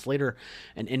some months later,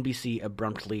 and NBC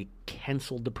abruptly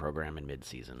canceled the program in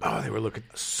mid-season. Oh, they were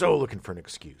looking for an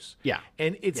excuse. Yeah.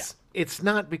 And it's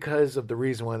not because of the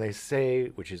reason why they say,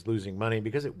 which is losing money,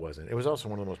 because it wasn't. It was also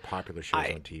one of the most popular shows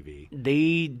on TV.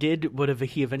 They did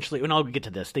he eventually, and I'll get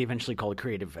to this, they eventually called it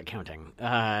creative accounting.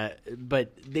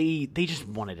 But they just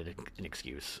wanted an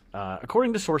excuse.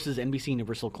 According to sources, NBC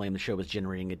Universal claimed the show was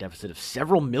generating a deficit of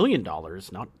several $1 million,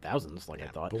 not thousands like I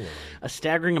thought. Boy. A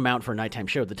staggering amount for a nighttime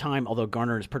show at the time, although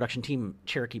Garner and his production team,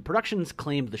 Cherokee Productions,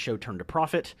 claimed the show turned a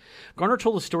profit. Garner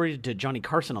told the story to Johnny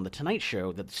Carson on The Tonight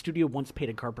Show that the studio once paid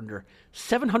a carpenter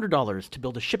 $700 to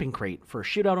build a shipping crate for a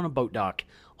shootout on a boat dock,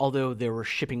 although there were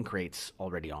shipping crates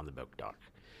already on the boat dock.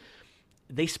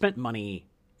 They spent money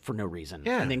for no reason,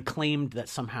 and then claimed that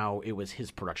somehow it was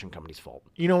his production company's fault.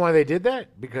 You know why they did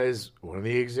that? Because one of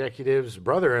the executives'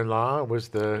 brother-in-law was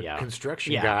the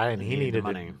construction guy, and he needed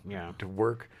money to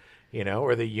work,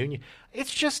 or the union.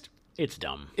 It's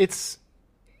dumb. It's,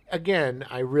 again,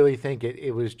 I really think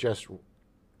it was just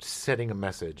setting a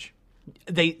message.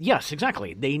 Yes,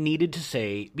 exactly. They needed to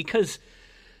say, because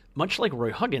much like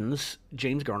Roy Huggins,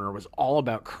 James Garner was all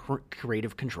about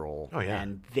creative control. Oh, yeah.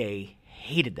 And they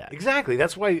hated that. Exactly.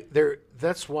 That's why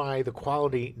the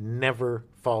quality never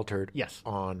faltered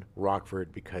on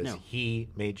Rockford, because he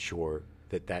made sure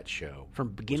that show from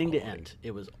beginning to end,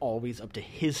 it was always up to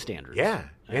his standards. Yeah.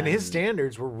 And his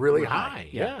standards were really high.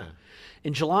 Yeah.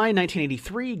 In July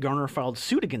 1983, Garner filed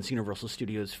suit against Universal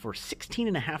Studios for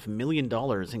 $16.5 million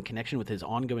in connection with his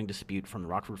ongoing dispute from the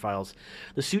Rockford Files.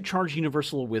 The suit charged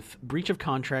Universal with breach of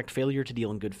contract, failure to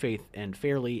deal in good faith and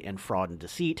fairly, and fraud and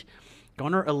deceit.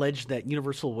 Garner alleged that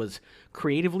Universal was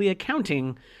creatively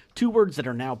accounting, two words that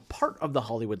are now part of the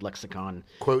Hollywood lexicon.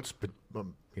 Quotes, but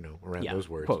around those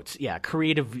words. Quotes,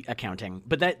 creative accounting.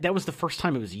 But that was the first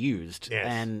time it was used,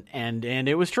 and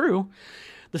it was true.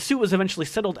 The suit was eventually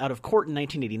settled out of court in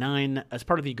 1989. As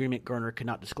part of the agreement, Garner could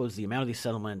not disclose the amount of the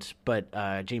settlement, but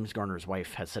James Garner's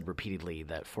wife has said repeatedly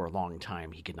that for a long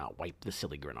time he could not wipe the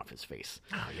silly grin off his face.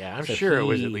 Oh, yeah, I'm sure it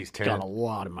was at least 10. Got a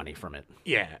lot of money from it.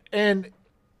 Yeah, and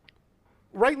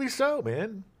rightly so,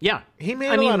 man. Yeah. He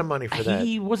made a lot of money for that.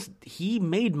 He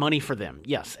made money for them,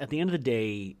 yes. At the end of the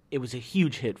day, it was a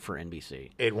huge hit for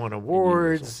NBC. It won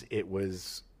awards. It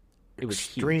was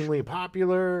extremely huge.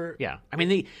 Popular. Yeah. I mean,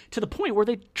 they to the point where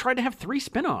they tried to have 3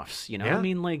 spinoffs, Yeah. I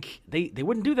mean, like, they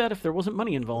wouldn't do that if there wasn't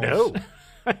money involved. No.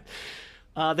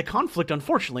 The conflict,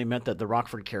 unfortunately, meant that the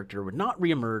Rockford character would not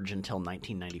reemerge until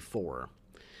 1994.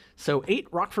 So 8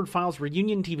 Rockford Files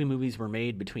reunion TV movies were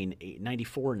made between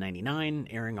 94 and 99,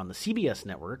 airing on the CBS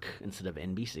network instead of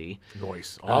NBC.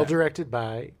 Nice. All directed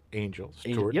by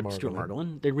Stuart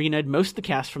Margolin. They reunited most of the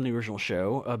cast from the original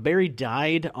show. Barry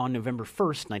died on November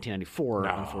 1st, 1994,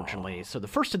 unfortunately. So the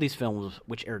first of these films,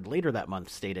 which aired later that month,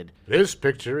 stated, "This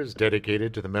picture is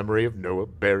dedicated to the memory of Noah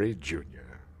Barry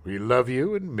Jr. We love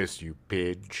you and miss you,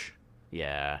 Pidge."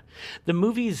 Yeah. The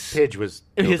movie's... Pidge was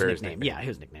his nickname. Yeah,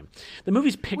 his nickname. The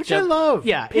movie's picked Which up... I love.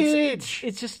 Yeah. Pidge.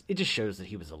 It just shows that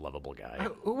he was a lovable guy.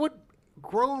 What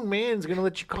grown man's going to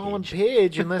let you call him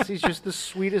Pidge unless he's just the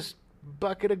sweetest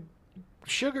bucket of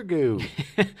sugar goo?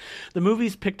 The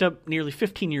movie's picked up nearly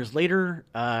 15 years later.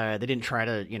 They didn't try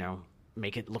to,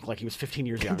 make it look like he was 15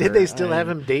 years younger. Did they still have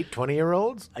him date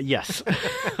 20-year-olds? Yes.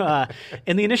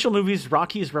 In the initial movies,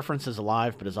 Rocky is referenced as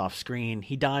alive but is off screen.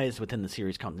 He dies within the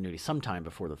series continuity sometime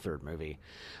before the third movie.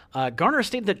 Garner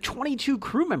stated that 22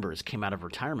 crew members came out of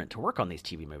retirement to work on these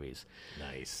TV movies.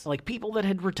 Nice. Like people that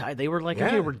had retired, they were like,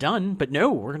 okay, we're done, but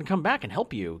no, we're going to come back and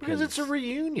help you. Because it's a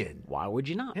reunion. Why would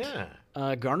you not?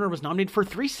 Yeah. Garner was nominated for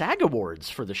 3 SAG Awards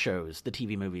for the shows, the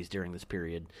TV movies during this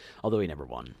period, although he never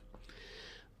won.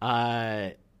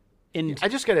 I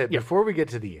just got to, before we get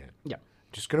to the end,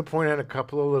 just going to point out a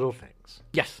couple of little things.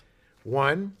 Yes.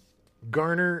 One,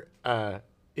 Garner,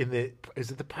 is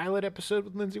it the pilot episode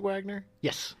with Lindsay Wagner?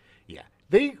 Yes. Yeah.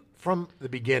 They, from the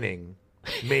beginning,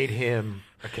 made him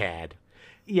a cad.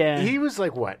 Yeah. He was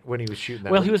like what when he was shooting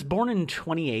that? Well, he was born in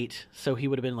 28, so he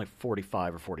would have been like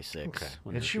 45 or 46. Okay.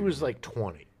 And she was like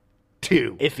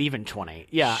 22. If even 20.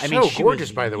 Yeah, I so mean, she gorgeous,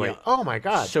 was, by the way. Oh my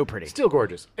God, so pretty, still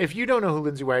gorgeous. If you don't know who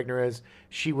Lindsay Wagner is,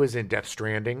 she was in Death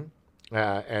Stranding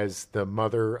as the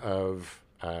mother of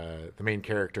the main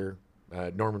character,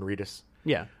 Norman Reedus.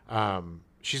 Yeah.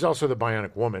 She's also the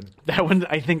Bionic Woman. That one,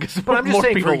 I think, is but I'm just more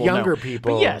saying people for will younger know.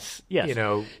 people. But yes, you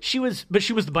know, she was the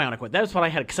Bionic One. That's what I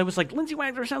had because I was like, Lindsay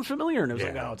Wagner sounds familiar, and I was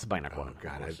like, Yeah. oh, it's the Bionic One.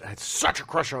 God, I had such a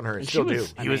crush on her, and And still she do.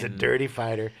 was- I He was a mean- dirty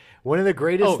fighter. One of the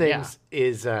greatest Oh, yeah. things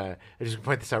is I just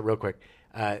point this out real quick.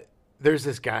 There's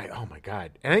this guy. Oh my God!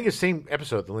 And I think it's the same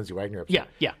episode, the Lindsay Wagner episode.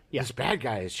 Yeah. This bad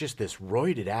guy is just this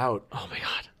roided out, Oh my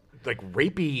God. like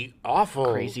rapey,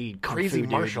 awful, Crazy kung fu dude.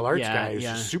 martial arts Yeah, guy who's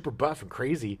yeah. just super buff and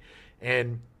crazy.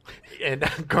 And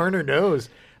Garner knows,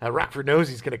 Rockford knows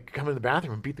he's going to come in the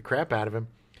bathroom and beat the crap out of him.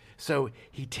 So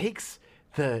he takes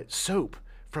the soap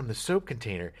from the soap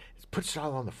container, puts it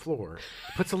all on the floor,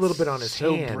 puts a little bit on his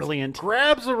So hands, brilliant.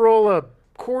 grabs a roll of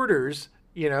quarters.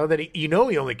 You know that he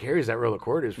only carries that roll of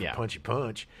quarters for Yeah. punchy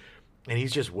punch, and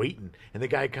he's just waiting. And the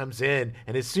guy comes in,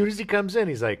 and as soon as he comes in,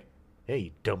 he's like, "Hey,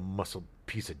 you dumb muscle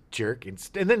piece of jerk!" And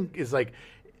then is like,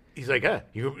 he's like,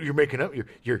 you're making up.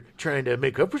 You're trying to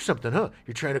make up for something, huh?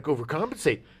 You're trying to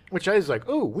overcompensate." Which I was like,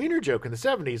 "Oh, wiener joke in the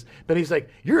 '70s." But he's like,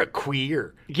 "You're a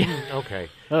queer." Yeah. Okay.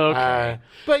 Okay.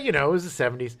 But it was the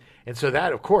 '70s, and so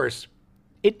that, of course,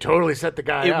 It totally set the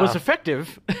guy it off. was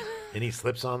effective. And he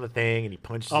slips on the thing, and he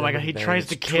punches. Oh my him God, in he the thing, tries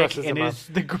to kick, trusses and him up. it's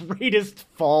the greatest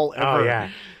fall ever. Oh yeah.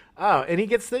 Oh, and he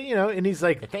gets the and he's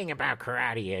like, The thing about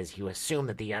karate is you assume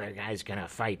that the other guy's gonna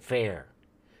fight fair.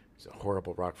 it's a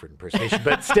horrible Rockford impersonation,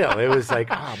 but still, it was like,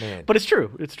 oh man. But it's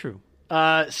true. It's true.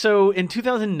 So in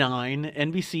 2009,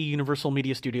 NBC Universal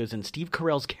Media Studios and Steve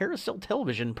Carell's Carousel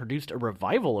Television produced a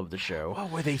revival of the show. What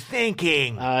were they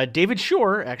thinking? David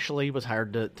Shore actually was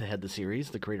hired to head the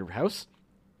series, the creative house.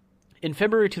 In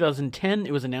February 2010,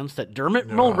 it was announced that Dermot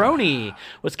Mulroney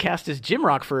was cast as Jim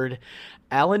Rockford,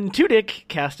 Alan Tudyk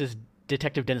cast as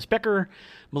Detective Dennis Becker,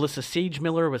 Melissa Sage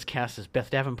Miller was cast as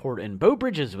Beth Davenport, and Beau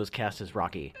Bridges was cast as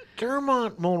Rocky.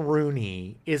 Dermot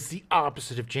Mulroney is the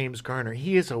opposite of James Garner.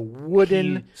 He is a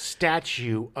wooden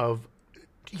statue of.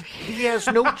 He has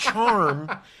no charm.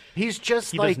 He's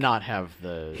just He like does not have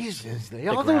the. He's the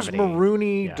all those gravity.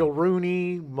 Marooney,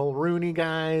 Yeah. Mulrooney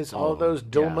guys, all those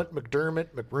Dilmut, McDermott,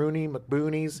 McRooney,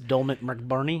 McBoonies. Dulmit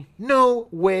McBarney. No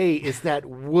way is that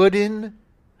wooden,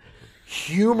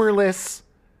 humorless.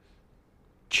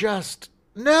 Just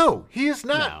no, he is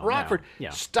not No, Rockford. no, yeah.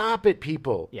 Stop it,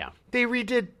 people. Yeah. They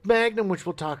redid Magnum, which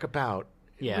we'll talk about.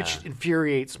 Yeah. Which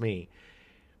infuriates me.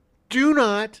 Do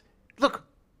not look.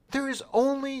 There is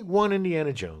only one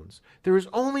Indiana Jones. There is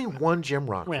only one Jim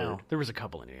Rockford. Well, there was a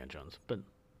couple Indiana Jones, but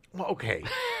Well, okay.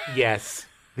 Yes.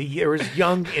 There was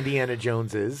young Indiana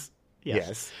Joneses.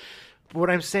 Yes. But what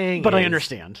I'm saying I is,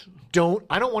 understand.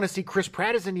 I don't want to see Chris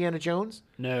Pratt as Indiana Jones.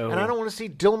 No. And I don't want to see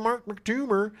Dilmark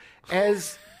McDoomer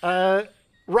as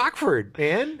Rockford,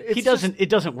 man. It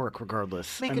doesn't work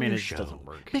regardless. Make I a mean, new it show. doesn't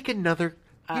work. Make another.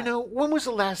 When was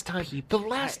the last time? The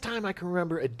last time I can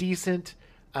remember a decent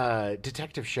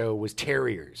detective show was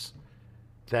Terriers.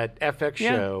 That FX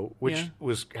Yeah, show, which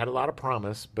yeah. had a lot of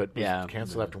promise, but was Yeah.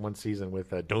 canceled after one season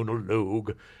with Donald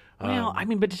Logue. Well, I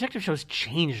mean, but detective shows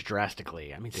changed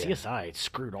drastically. I mean, CSI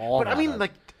screwed all But that I mean, up.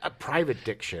 like a private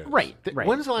dick show. Right, right,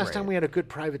 When's the last time right. we had a good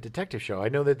private detective show? I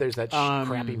know that there's that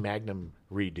crappy Magnum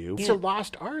redo. It's a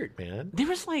lost art, man. There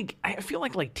was I feel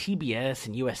like TBS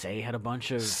and USA had a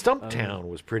bunch of Stumptown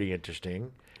was pretty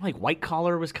interesting. like White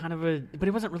Collar was kind of but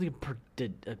it wasn't really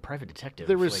a private detective.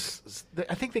 There was,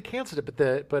 I think they canceled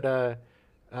it, but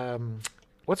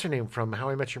what's her name from How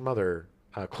I Met Your Mother?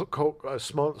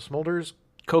 Smulders.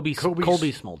 Colby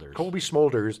Smulders. Colby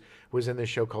Smulders was in this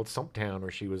show called Stumptown,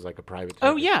 where she was like a private.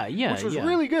 Oh detective, yeah, which was yeah.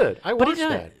 really good. I But watched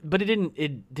that. But it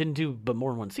didn't do but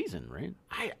more than one season, right?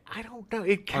 I don't know.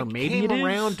 It maybe came it is?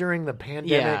 around during the pandemic,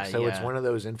 Yeah, so it's yeah. one of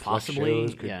those influx Possibly,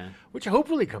 shows, yeah. which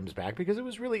hopefully comes back because it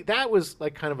was really that was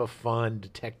like kind of a fun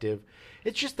detective.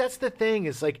 It's just that's the thing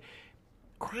is like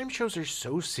crime shows are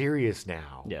so serious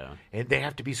now, Yeah. and they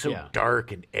have to be so Yeah.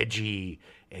 dark and edgy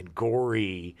and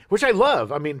gory, which I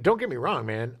love. I mean, don't get me wrong,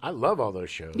 man. I love all those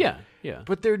shows. Yeah, yeah.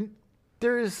 But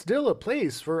there is still a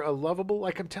place for a lovable,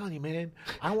 like I'm telling you, man,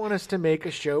 I want us to make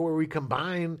a show where we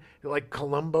combine like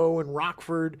Columbo and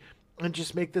Rockford and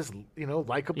just make this,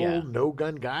 likable, Yeah.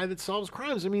 no-gun guy that solves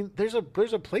crimes. I mean, there's a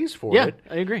place for Yeah, it.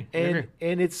 I agree. I And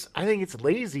agree. I think it's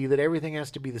lazy that everything has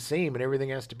to be the same and everything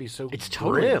has to be so It's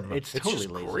totally grim. it's totally just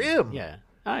lazy. grim. Yeah.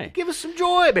 Hi. Give us some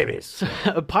joy, babies.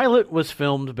 A pilot was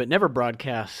filmed but never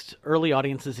broadcast. Early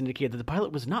audiences indicated that the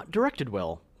pilot was not directed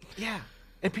well. Yeah.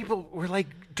 And people were like,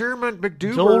 Dermot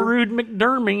McDougal Zolrud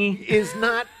McDermott is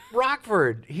not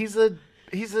Rockford. He's a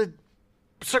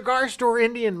cigar store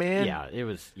Indian, man. Yeah, it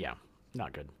was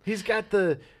not good. He's got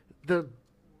the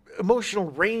emotional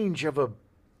range of a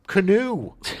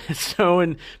canoe. So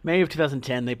in May of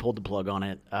 2010, they pulled the plug on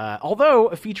it. Although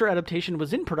a feature adaptation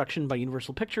was in production by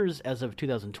Universal Pictures as of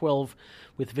 2012,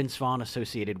 with Vince Vaughn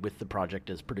associated with the project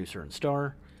as producer and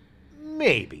star.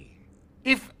 Maybe.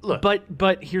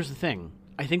 But here's the thing.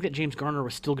 I think that James Garner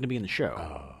was still going to be in the show.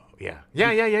 Oh,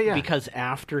 yeah. Because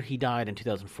after he died in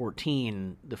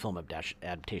 2014, the film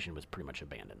adaptation was pretty much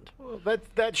abandoned. Well,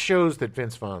 that shows that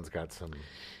Vince Vaughn's got some,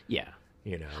 Yeah.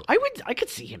 you know. I could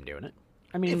see him doing it.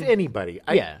 I mean, If anybody,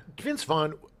 yeah. Vince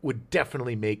Vaughn would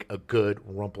definitely make a good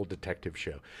Rumple detective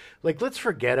show. Like, let's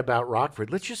forget about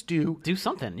Rockford. Let's just do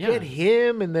something. Yeah. Get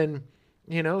him and then,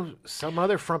 some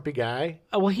other frumpy guy.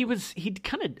 Well, he'd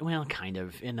kind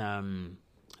of in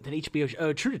that HBO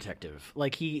show, True Detective.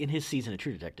 Like in his season of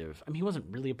True Detective. I mean, he wasn't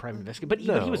really a private investigator,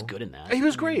 but he was good in that. He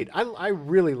was great. I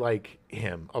really like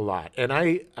him a lot, and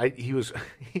he was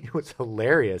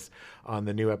hilarious on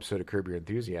the new episode of Curb Your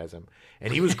Enthusiasm,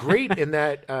 and he was great in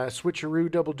that Switcheroo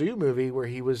Double Do movie where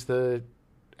he was the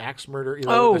axe murderer,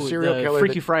 the serial killer,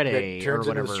 Freaky Friday, that turns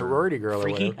or into whatever. the sorority girl.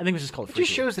 Freaky? Or whatever. I think it was just called It Freaky.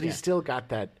 just shows that he's still got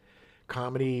that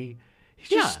comedy. He's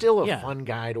just still a fun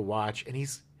guy to watch, and he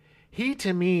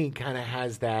to me kind of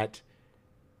has that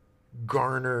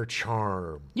Garner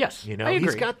charm. Yes, I agree.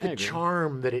 He's got the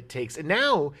charm that it takes, and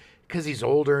now because he's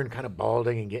older and kind of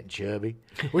balding and getting chubby,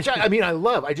 which I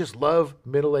love. I just love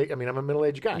middle-aged. I mean, I'm a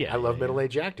middle-aged guy. I love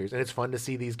middle-aged actors, and it's fun to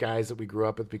see these guys that we grew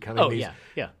up with becoming these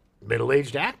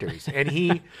middle-aged actors. And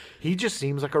he just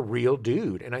seems like a real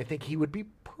dude, and I think he would be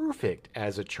perfect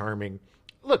as a charming.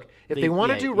 Look, if they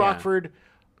want to do Rockford.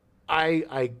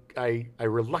 I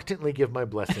reluctantly give my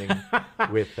blessing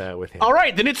with him. All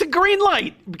right, then it's a green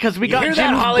light because we got hear Jim's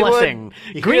that, Hollywood? blessing.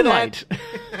 You Green hear light.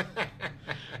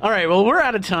 All right, well, we're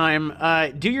out of time.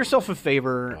 Do yourself a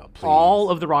favor. All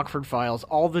of the Rockford Files,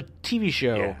 all the TV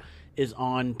show is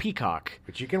on Peacock.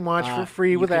 But you can watch for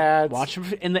free with ads. Watch them,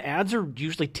 and the ads are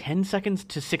usually 10 seconds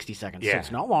to 60 seconds, so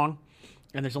it's not long,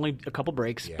 and there's only a couple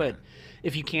breaks. But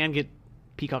if you can get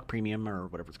Peacock Premium or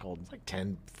whatever it's called. It's like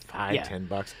 $10. I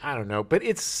don't know, but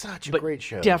it's such a great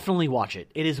show. Definitely watch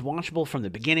it. It is watchable from the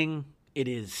beginning. It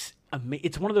is.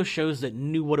 It's one of those shows that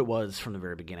knew what it was from the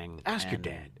very beginning. Ask your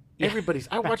dad.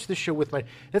 I watched this show with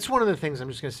that's one of the things I'm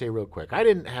just going to say real quick. I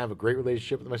didn't have a great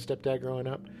relationship with my stepdad growing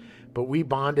up, but we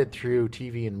bonded through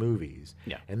TV and movies.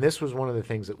 Yeah. And this was one of the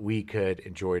things that we could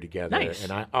enjoy together. Nice.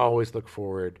 And I always look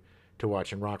forward to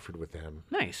watching Rockford with them.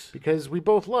 Nice. Because we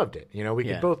both loved it. We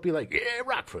could both be like, yeah,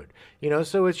 Rockford.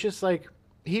 So it's just like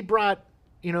he brought,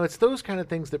 it's those kind of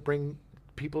things that bring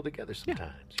people together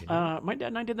sometimes. My dad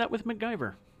and I did that with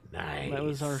MacGyver. Nice. That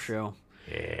was our show.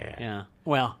 Yeah. Yeah.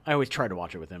 Well, I always try to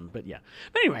watch it with him, but yeah.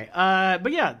 But anyway,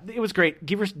 it was great.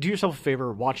 Do yourself a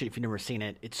favor, watch it if you've never seen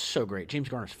it. It's so great. James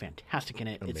Garner's fantastic in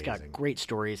it. Amazing. It's got great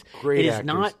stories. Great It is actors.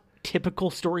 not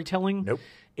typical storytelling. Nope.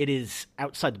 It is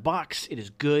outside the box. It is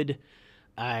good.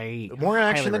 More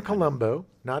action than Columbo.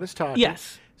 Not as talky.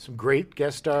 Yes. Some great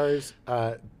guest stars.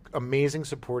 Amazing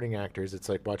supporting actors. It's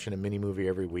like watching a mini movie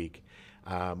every week.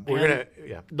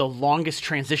 The longest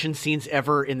transition scenes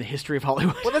ever in the history of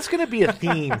Hollywood. Well, that's going to be a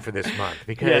theme for this month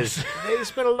because they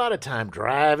spent a lot of time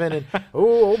driving and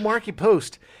old Marky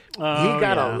Post. He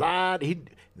got a lot.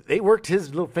 They worked his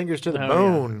little fingers to the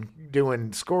bone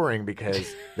doing scoring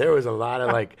because there was a lot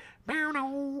of like.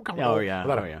 Especially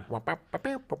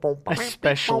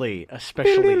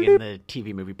in the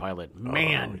TV movie pilot.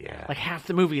 Man, like half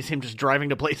the movie is him just driving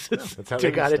to places. That's how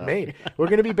they got it made. We're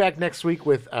going to be back next week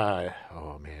with, the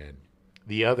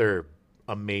other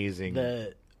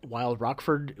amazing. While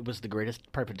Rockford was the greatest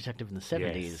private detective in the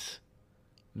 70s,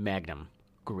 Magnum,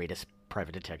 greatest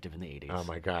private detective in the 80s. Oh,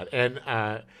 my God. And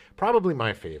probably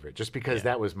my favorite, just because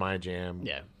that was my jam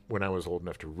when I was old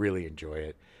enough to really enjoy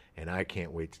it. And I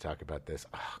can't wait to talk about this.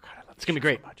 Oh, God, I love this. It's going to be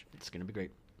great. So much. It's going to be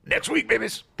great. Next week,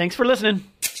 babies. Thanks for listening.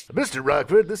 Mr.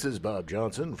 Rockford, this is Bob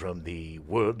Johnson from the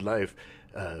World Life.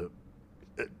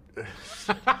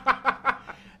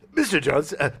 Mr.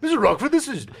 Johnson, Mr. Rockford, this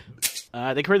is.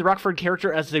 They created the Rockford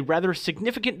character as a rather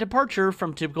significant departure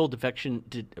from typical defection.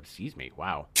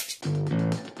 Wow.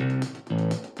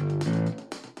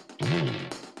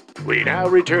 We now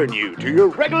return you to your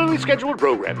regularly scheduled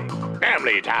programming.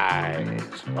 Family Ties,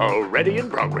 already in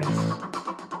progress.